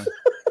gonna.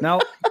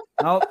 No.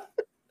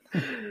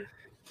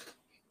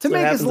 To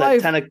make his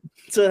life.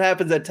 So it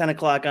happens at 10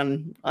 o'clock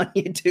on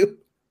YouTube.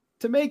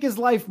 To make his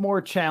life more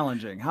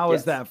challenging. How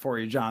is that for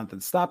you, Jonathan?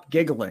 Stop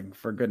giggling,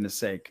 for goodness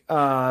sake.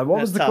 What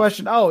was the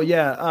question? Oh,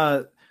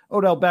 yeah.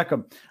 Odell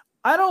Beckham.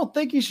 I don't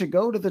think he should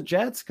go to the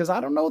Jets, because I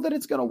don't know that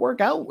it's going to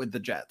work out with the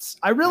Jets.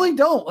 I really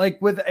don't.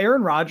 Like with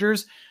Aaron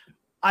Rodgers,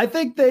 I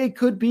think they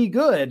could be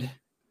good,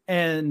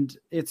 and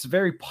it's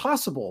very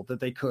possible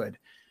that they could.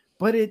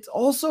 But it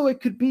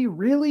could be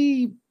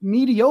really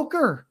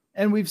mediocre.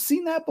 And we've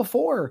seen that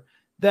before,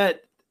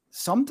 that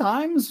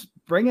sometimes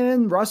bringing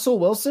in Russell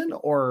Wilson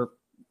or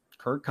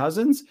Kirk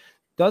Cousins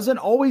doesn't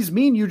always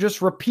mean you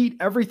just repeat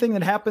everything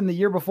that happened the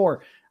year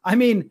before. I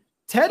mean,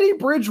 Teddy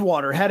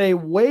Bridgewater had a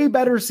way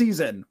better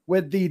season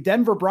with the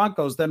Denver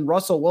Broncos than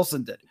Russell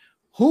Wilson did.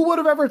 Who would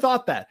have ever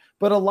thought that?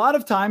 But a lot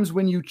of times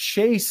when you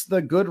chase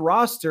the good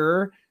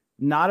roster,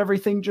 not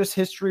everything just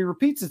history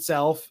repeats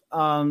itself.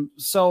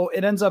 So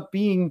it ends up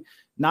being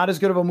not as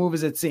good of a move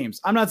as it seems.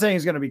 I'm not saying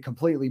he's going to be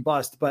completely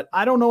bust, but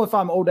I don't know if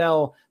I'm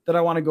Odell that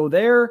I want to go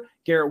there.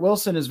 Garrett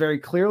Wilson is very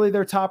clearly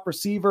their top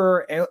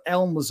receiver.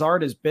 Allen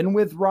Lazard has been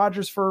with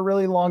Rodgers for a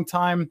really long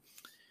time.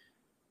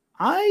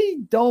 I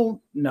don't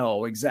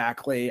know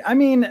exactly. I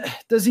mean,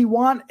 does he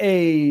want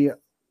a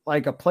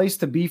place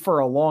to be for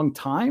a long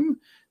time?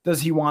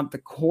 Does he want the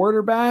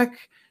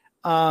quarterback?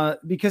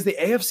 Because the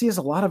AFC has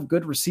a lot of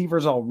good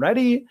receivers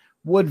already.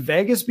 Would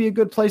Vegas be a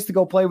good place to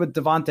go play with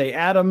Devontae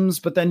Adams?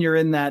 But then you're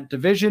in that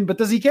division. But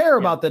does he care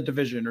about that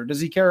division, or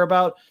does he care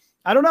about,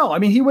 I don't know. I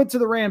mean, he went to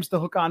the Rams to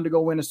hook on to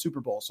go win a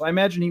Super Bowl. So I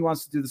imagine he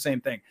wants to do the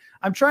same thing.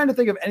 I'm trying to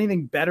think of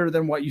anything better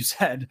than what you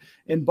said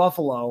in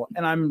Buffalo,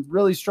 and I'm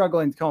really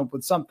struggling to come up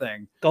with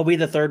something. Go be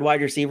the third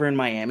wide receiver in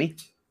Miami.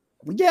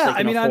 Yeah,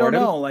 I mean, I don't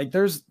know. Like,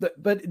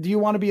 but do you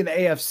want to be in the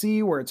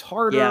AFC where it's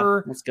harder?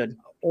 Yeah, that's good.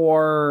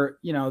 Or,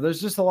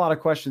 there's just a lot of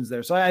questions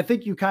there. So I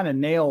think you kind of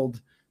nailed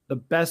the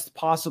best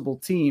possible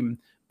team.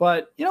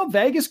 But,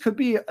 Vegas could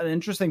be an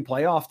interesting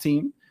playoff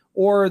team,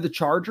 or the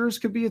Chargers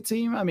could be a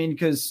team. I mean,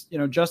 because,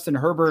 Justin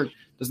Herbert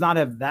does not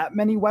have that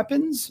many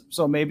weapons.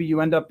 So maybe you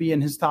end up being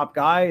his top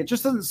guy. It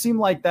just doesn't seem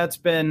like that's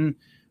been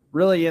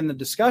really in the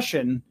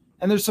discussion.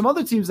 And there's some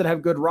other teams that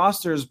have good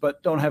rosters,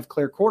 but don't have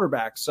clear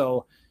quarterbacks.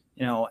 So,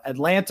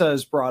 Atlanta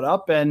is brought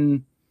up,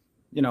 and,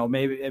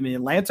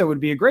 Atlanta would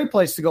be a great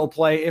place to go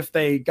play if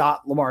they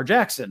got Lamar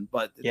Jackson,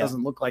 but it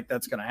doesn't look like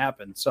that's going to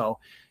happen. So,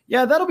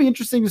 yeah, that'll be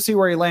interesting to see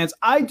where he lands.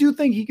 I do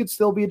think he could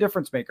still be a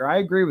difference maker. I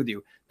agree with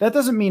you. That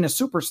doesn't mean a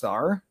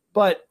superstar,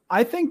 but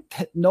I think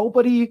that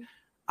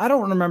I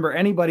don't remember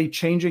anybody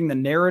changing the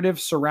narrative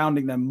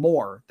surrounding them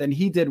more than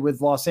he did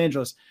with Los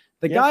Angeles.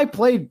 The guy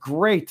played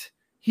great.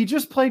 He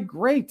just played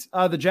great.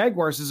 The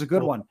Jaguars is a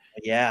good one.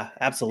 Yeah,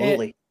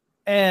 absolutely.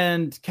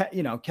 And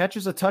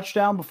catches a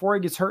touchdown before he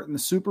gets hurt in the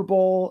Super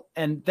Bowl.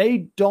 And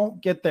they don't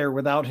get there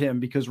without him,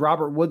 because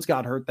Robert Woods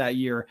got hurt that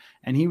year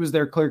and he was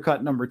their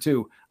clear-cut number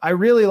 2. I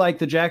really like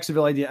the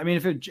Jacksonville idea. I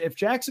mean, if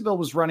Jacksonville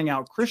was running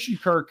out Christian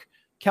Kirk,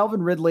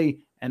 Calvin Ridley,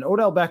 and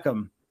Odell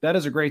Beckham, that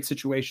is a great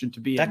situation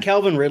to be in. That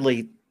Calvin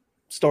Ridley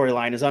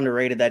storyline is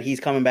underrated, that he's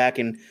coming back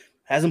and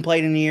hasn't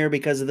played in a year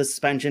because of the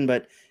suspension,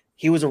 but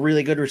he was a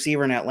really good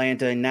receiver in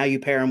Atlanta. And now you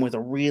pair him with a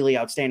really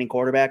outstanding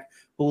quarterback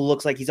who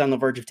looks like he's on the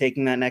verge of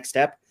taking that next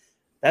step.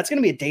 That's going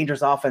to be a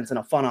dangerous offense and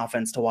a fun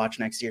offense to watch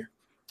next year.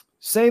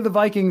 Say the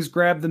Vikings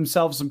grab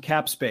themselves some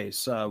cap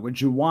space.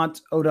 Would you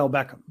want Odell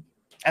Beckham?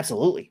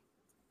 Absolutely.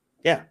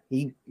 Yeah.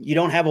 You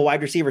don't have a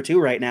wide receiver 2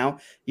 right now.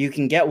 You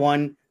can get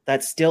one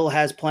that still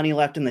has plenty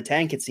left in the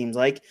tank, it seems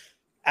like.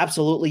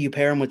 Absolutely. You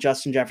pair him with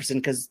Justin Jefferson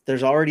because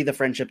there's already the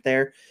friendship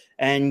there,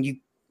 and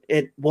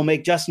it will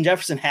make Justin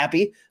Jefferson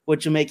happy,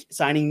 which will make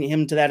signing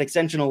him to that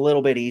extension a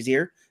little bit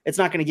easier. It's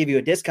not going to give you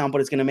a discount,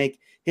 but it's going to make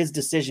his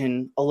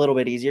decision a little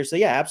bit easier. So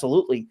yeah,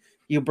 absolutely.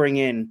 You bring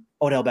in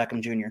Odell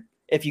Beckham Jr.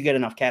 if you get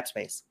enough cap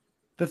space.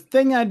 The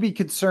thing I'd be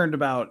concerned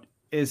about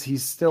is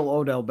he's still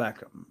Odell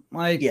Beckham.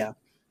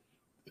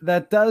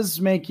 That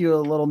does make you a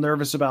little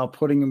nervous about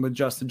putting him with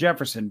Justin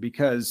Jefferson,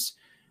 because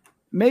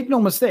make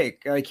no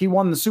mistake, he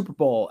won the Super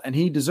Bowl and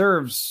he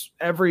deserves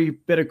every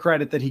bit of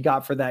credit that he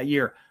got for that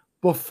year.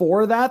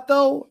 Before that,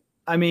 though,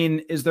 I mean,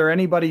 is there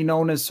anybody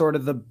known as sort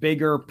of the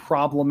bigger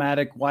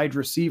problematic wide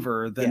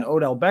receiver than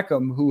Odell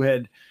Beckham, who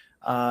had,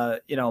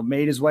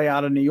 made his way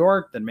out of New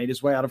York, then made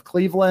his way out of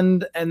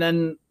Cleveland, and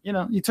then,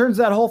 he turns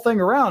that whole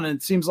thing around and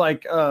it seems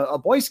like a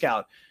Boy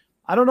Scout.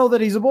 I don't know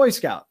that he's a Boy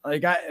Scout.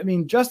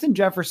 Justin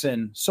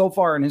Jefferson so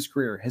far in his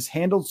career has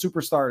handled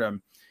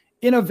superstardom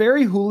in a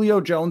very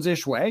Julio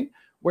Jones-ish way,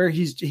 where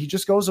he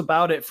just goes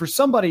about it for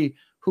somebody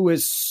who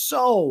is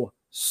so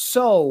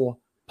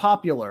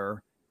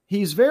popular.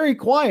 He's very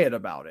quiet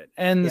about it.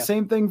 And the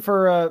same thing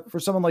for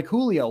someone like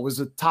Julio, was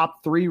a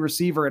top 3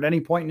 receiver at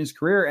any point in his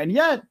career. And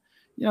yet,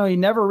 he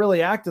never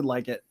really acted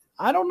like it.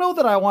 I don't know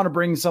that I want to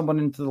bring someone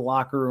into the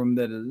locker room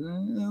that is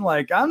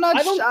I'm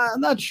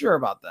not sure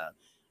about that.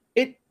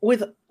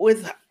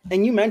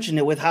 And you mentioned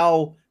it with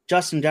how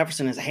Justin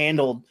Jefferson has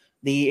handled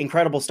the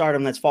incredible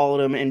stardom that's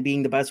followed him and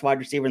being the best wide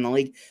receiver in the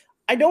league.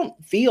 I don't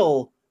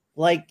feel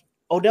like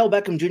Odell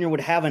Beckham Jr.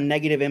 would have a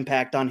negative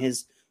impact on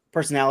his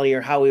personality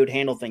or how he would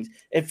handle things.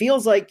 It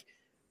feels like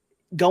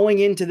going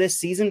into this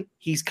season,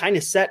 he's kind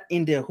of set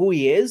into who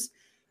he is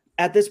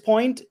at this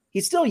point.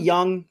 He's still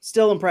young,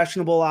 still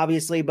impressionable,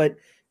 obviously, but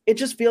it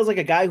just feels like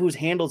a guy who's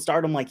handled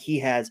stardom like he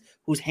has,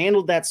 who's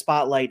handled that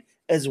spotlight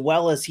as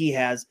well as he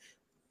has.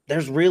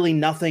 There's really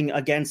nothing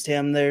against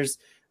him. There's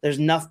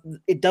nothing.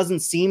 It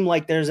doesn't seem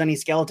like there's any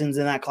skeletons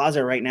in that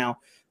closet right now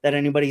that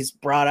anybody's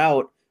brought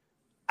out.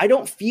 I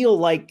don't feel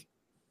like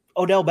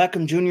Odell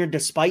Beckham Jr.,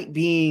 despite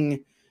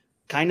being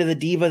kind of the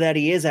diva that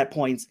he is at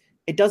points,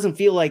 it doesn't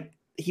feel like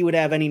he would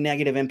have any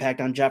negative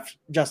impact on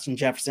Justin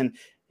Jefferson.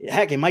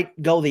 Heck, it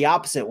might go the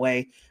opposite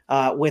way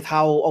with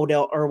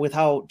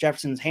how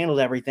Jefferson's handled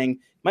everything.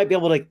 Might be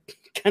able to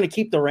kind of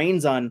keep the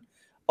reins on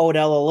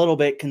Odell a little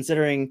bit,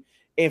 considering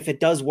if it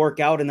does work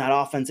out and that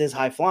offense is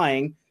high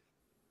flying,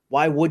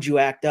 why would you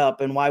act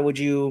up and why would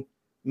you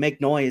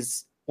make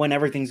noise when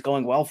everything's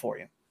going well for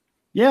you.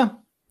 Yeah.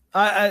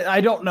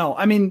 I don't know.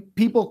 I mean,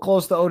 people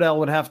close to Odell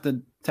would have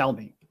to tell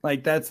me.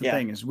 Like, that's the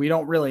thing, is we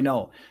don't really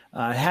know.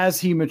 Has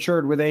he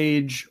matured with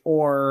age,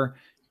 or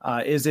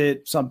is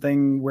it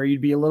something where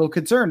you'd be a little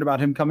concerned about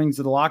him coming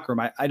to the locker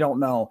room? I don't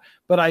know.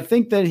 But I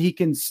think that he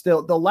can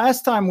still – the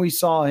last time we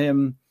saw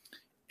him –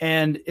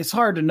 and it's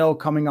hard to know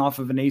coming off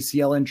of an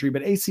ACL injury,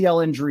 but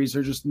ACL injuries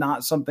are just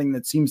not something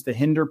that seems to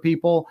hinder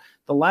people.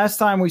 The last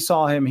time we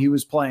saw him, he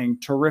was playing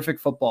terrific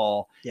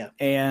football. Yeah.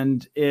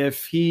 And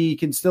if he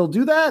can still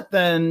do that,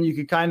 then you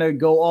could kind of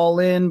go all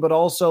in, but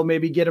also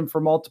maybe get him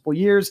for multiple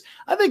years.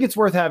 I think it's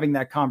worth having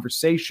that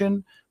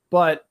conversation,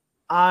 but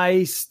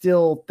I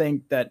still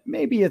think that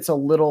maybe it's a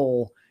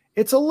little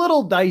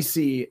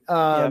dicey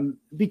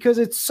because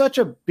it's such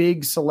a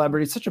big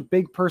celebrity, such a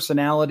big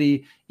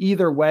personality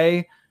either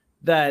way,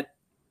 that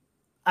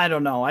I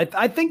don't know.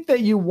 I think that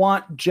you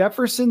want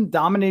Jefferson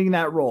dominating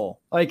that role.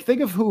 Like,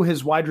 think of who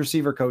his wide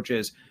receiver coach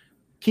is.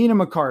 Keenan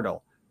McCardle.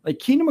 Like,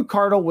 Keenan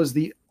McCardle was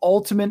the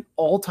ultimate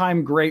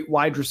all-time great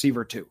wide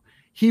receiver too.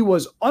 He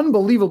was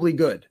unbelievably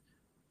good,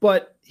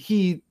 but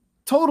he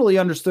totally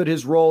understood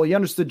his role. He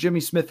understood Jimmy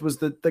Smith was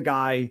the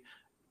guy,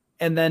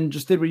 and then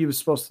just did what he was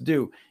supposed to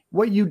do.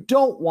 What you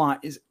don't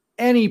want is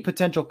any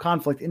potential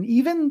conflict. And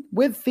even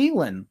with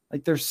Thielen,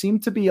 like, there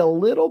seemed to be a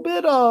little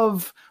bit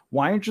of,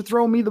 why aren't you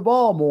throwing me the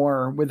ball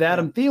more with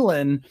Adam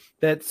Thielen,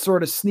 that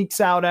sort of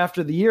sneaks out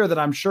after the year that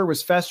I'm sure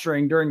was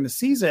festering during the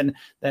season,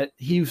 that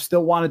he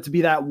still wanted to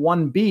be that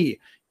 1B.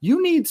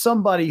 You need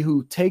somebody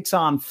who takes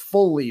on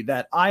fully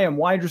that I am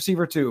wide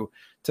receiver too,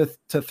 to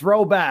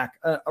throw back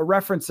a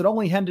reference that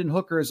only Hendon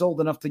Hooker is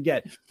old enough to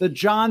get. The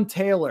John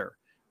Taylor,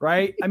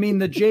 right? I mean,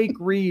 the Jake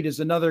Reed is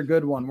another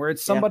good one, where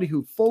it's somebody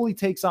who fully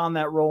takes on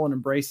that role and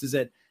embraces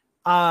it.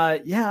 I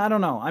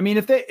don't know. I mean,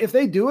 if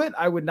they do it,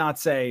 I would not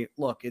say,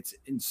 look, it's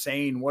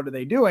insane. What are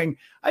they doing?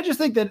 I just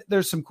think that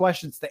there's some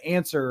questions to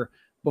answer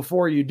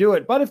before you do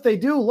it. But if they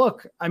do,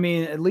 look, I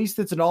mean, at least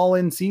it's an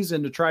all-in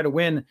season to try to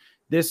win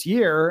this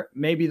year,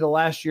 maybe the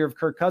last year of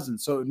Kirk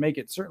Cousins. So it would make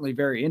it certainly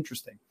very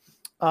interesting.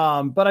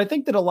 But I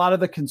think that a lot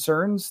of the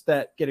concerns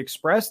that get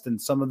expressed, and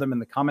some of them in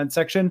the comment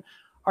section,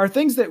 are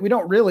things that we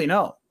don't really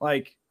know.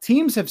 Like,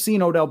 teams have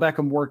seen Odell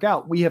Beckham work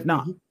out. We have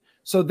not.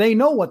 So they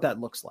know what that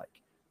looks like.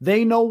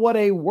 They know what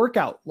a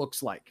workout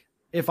looks like.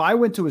 If I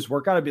went to his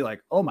workout, I'd be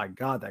like, oh my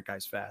God, that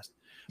guy's fast.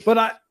 But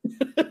I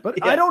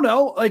don't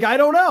know. Like, I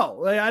don't know.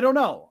 Like, I don't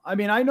know. I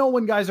mean, I know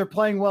when guys are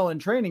playing well in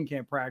training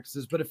camp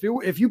practices, but if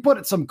you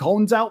put some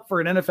cones out for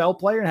an NFL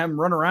player and have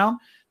him run around,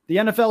 the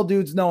NFL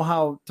dudes know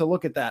how to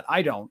look at that.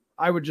 I don't.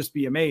 I would just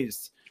be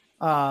amazed.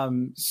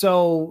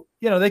 So,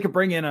 they could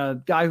bring in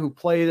a guy who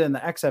played in the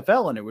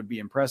XFL and it would be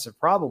impressive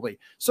probably.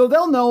 So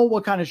they'll know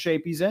what kind of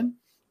shape he's in,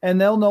 and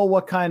they'll know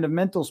what kind of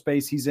mental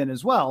space he's in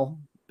as well,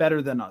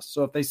 better than us.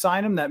 So if they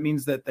sign him, that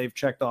means that they've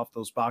checked off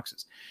those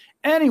boxes.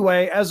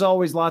 Anyway, as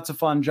always, lots of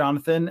fun,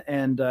 Jonathan,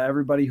 and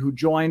everybody who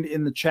joined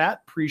in the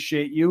chat.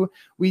 Appreciate you.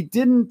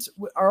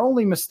 Our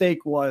only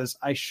mistake was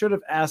I should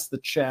have asked the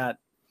chat,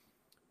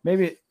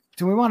 maybe,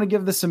 do we want to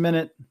give this a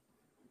minute?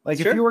 Like,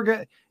 sure.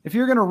 If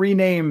you're going to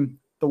rename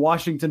the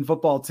Washington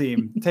football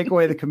team, take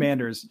away the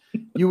Commanders,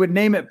 you would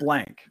name it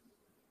blank.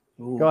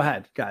 Ooh. Go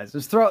ahead, guys.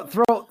 Just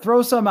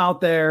throw some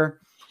out there.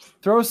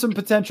 Throw some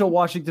potential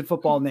Washington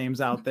football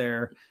names out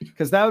there,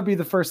 because that would be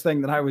the first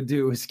thing that I would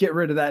do, is get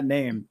rid of that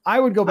name. I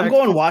would go back.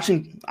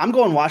 I'm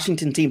going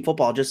Washington team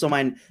football, just so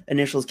my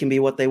initials can be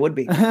what they would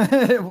be.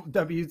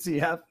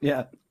 WTF.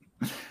 Yeah.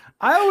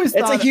 I always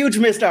thought it's a huge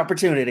missed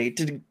opportunity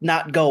to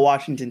not go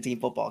Washington team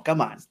football.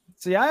 Come on.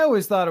 See, I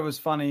always thought it was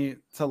funny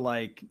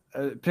to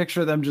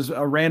picture them just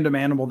a random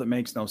animal that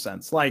makes no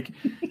sense. Like,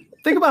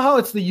 think about how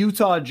it's the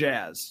Utah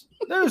Jazz.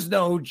 There's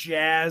no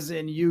jazz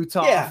in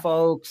Utah,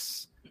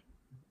 folks.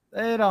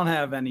 They don't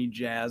have any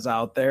jazz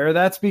out there.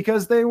 That's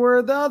because they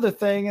were the other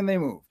thing and they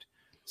moved.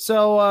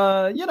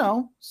 So,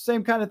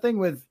 same kind of thing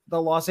with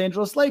the Los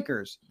Angeles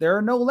Lakers. There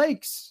are no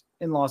lakes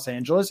in Los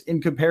Angeles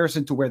in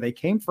comparison to where they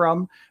came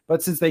from.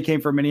 But since they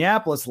came from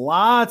Minneapolis,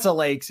 lots of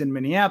lakes in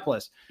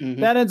Minneapolis.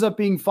 Mm-hmm. That ends up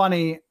being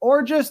funny.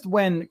 Or just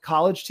when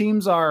college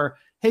teams are,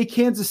 hey,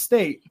 Kansas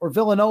State or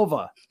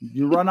Villanova,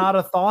 you run out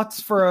of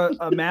thoughts for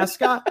a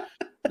mascot.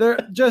 They're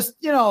just,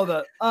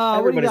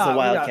 everybody's the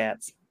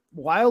Wildcats.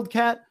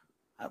 Wildcat.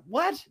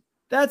 What?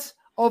 That's,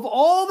 of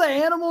all the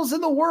animals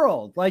in the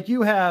world. Like,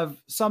 you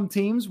have some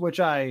teams, which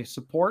I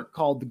support,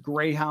 called the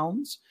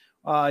Greyhounds.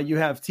 You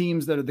have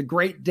teams that are the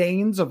Great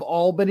Danes of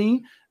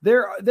Albany.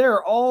 There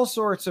are all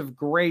sorts of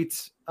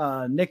great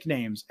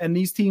nicknames, and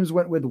these teams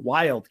went with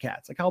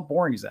Wildcats. Like, how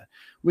boring is that?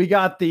 We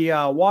got the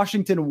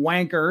Washington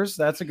Wankers.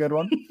 That's a good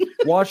one.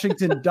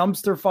 Washington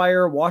Dumpster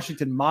Fire.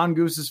 Washington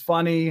Mongoose is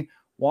funny.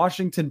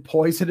 Washington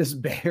Poisonous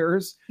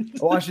Bears.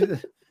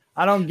 Washington.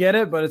 I don't get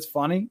it, but it's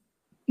funny.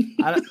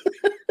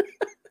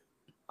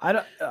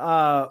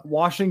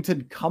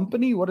 Washington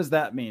Company. What does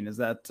that mean? Is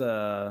that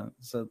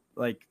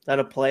that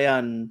a play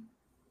on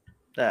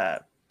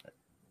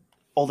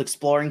old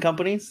exploring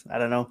companies? I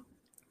don't know.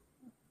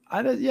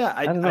 I don't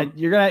know.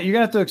 You're gonna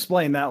have to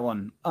explain that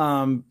one.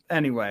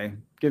 Anyway,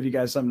 give you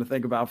guys something to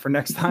think about for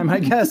next time, I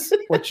guess.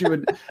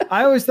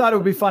 I always thought it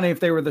would be funny if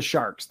they were the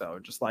Sharks, though.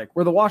 Just like,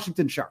 we're the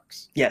Washington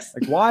Sharks. Yes.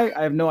 Like, why?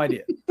 I have no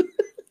idea.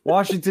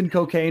 Washington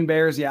Cocaine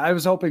Bears. Yeah, I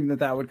was hoping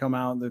that would come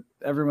out. That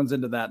everyone's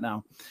into that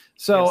now.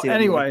 So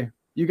anyway,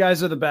 you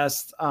guys are the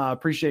best.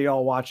 Appreciate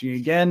y'all watching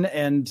again,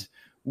 and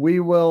we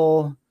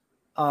will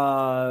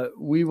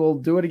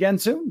do it again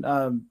soon.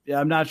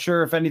 I'm not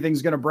sure if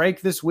anything's going to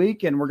break this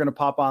week and we're going to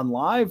pop on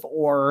live,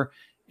 or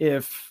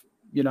if,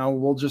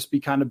 we'll just be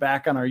kind of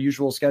back on our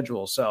usual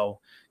schedule. So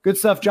good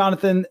stuff,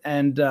 Jonathan.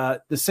 And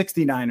the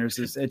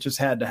 69ers, it just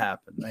had to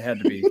happen. They had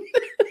to be.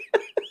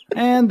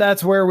 And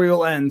that's where we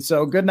will end.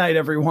 So good night,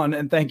 everyone.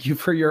 And thank you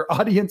for your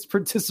audience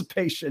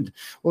participation.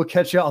 We'll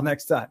catch you all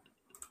next time.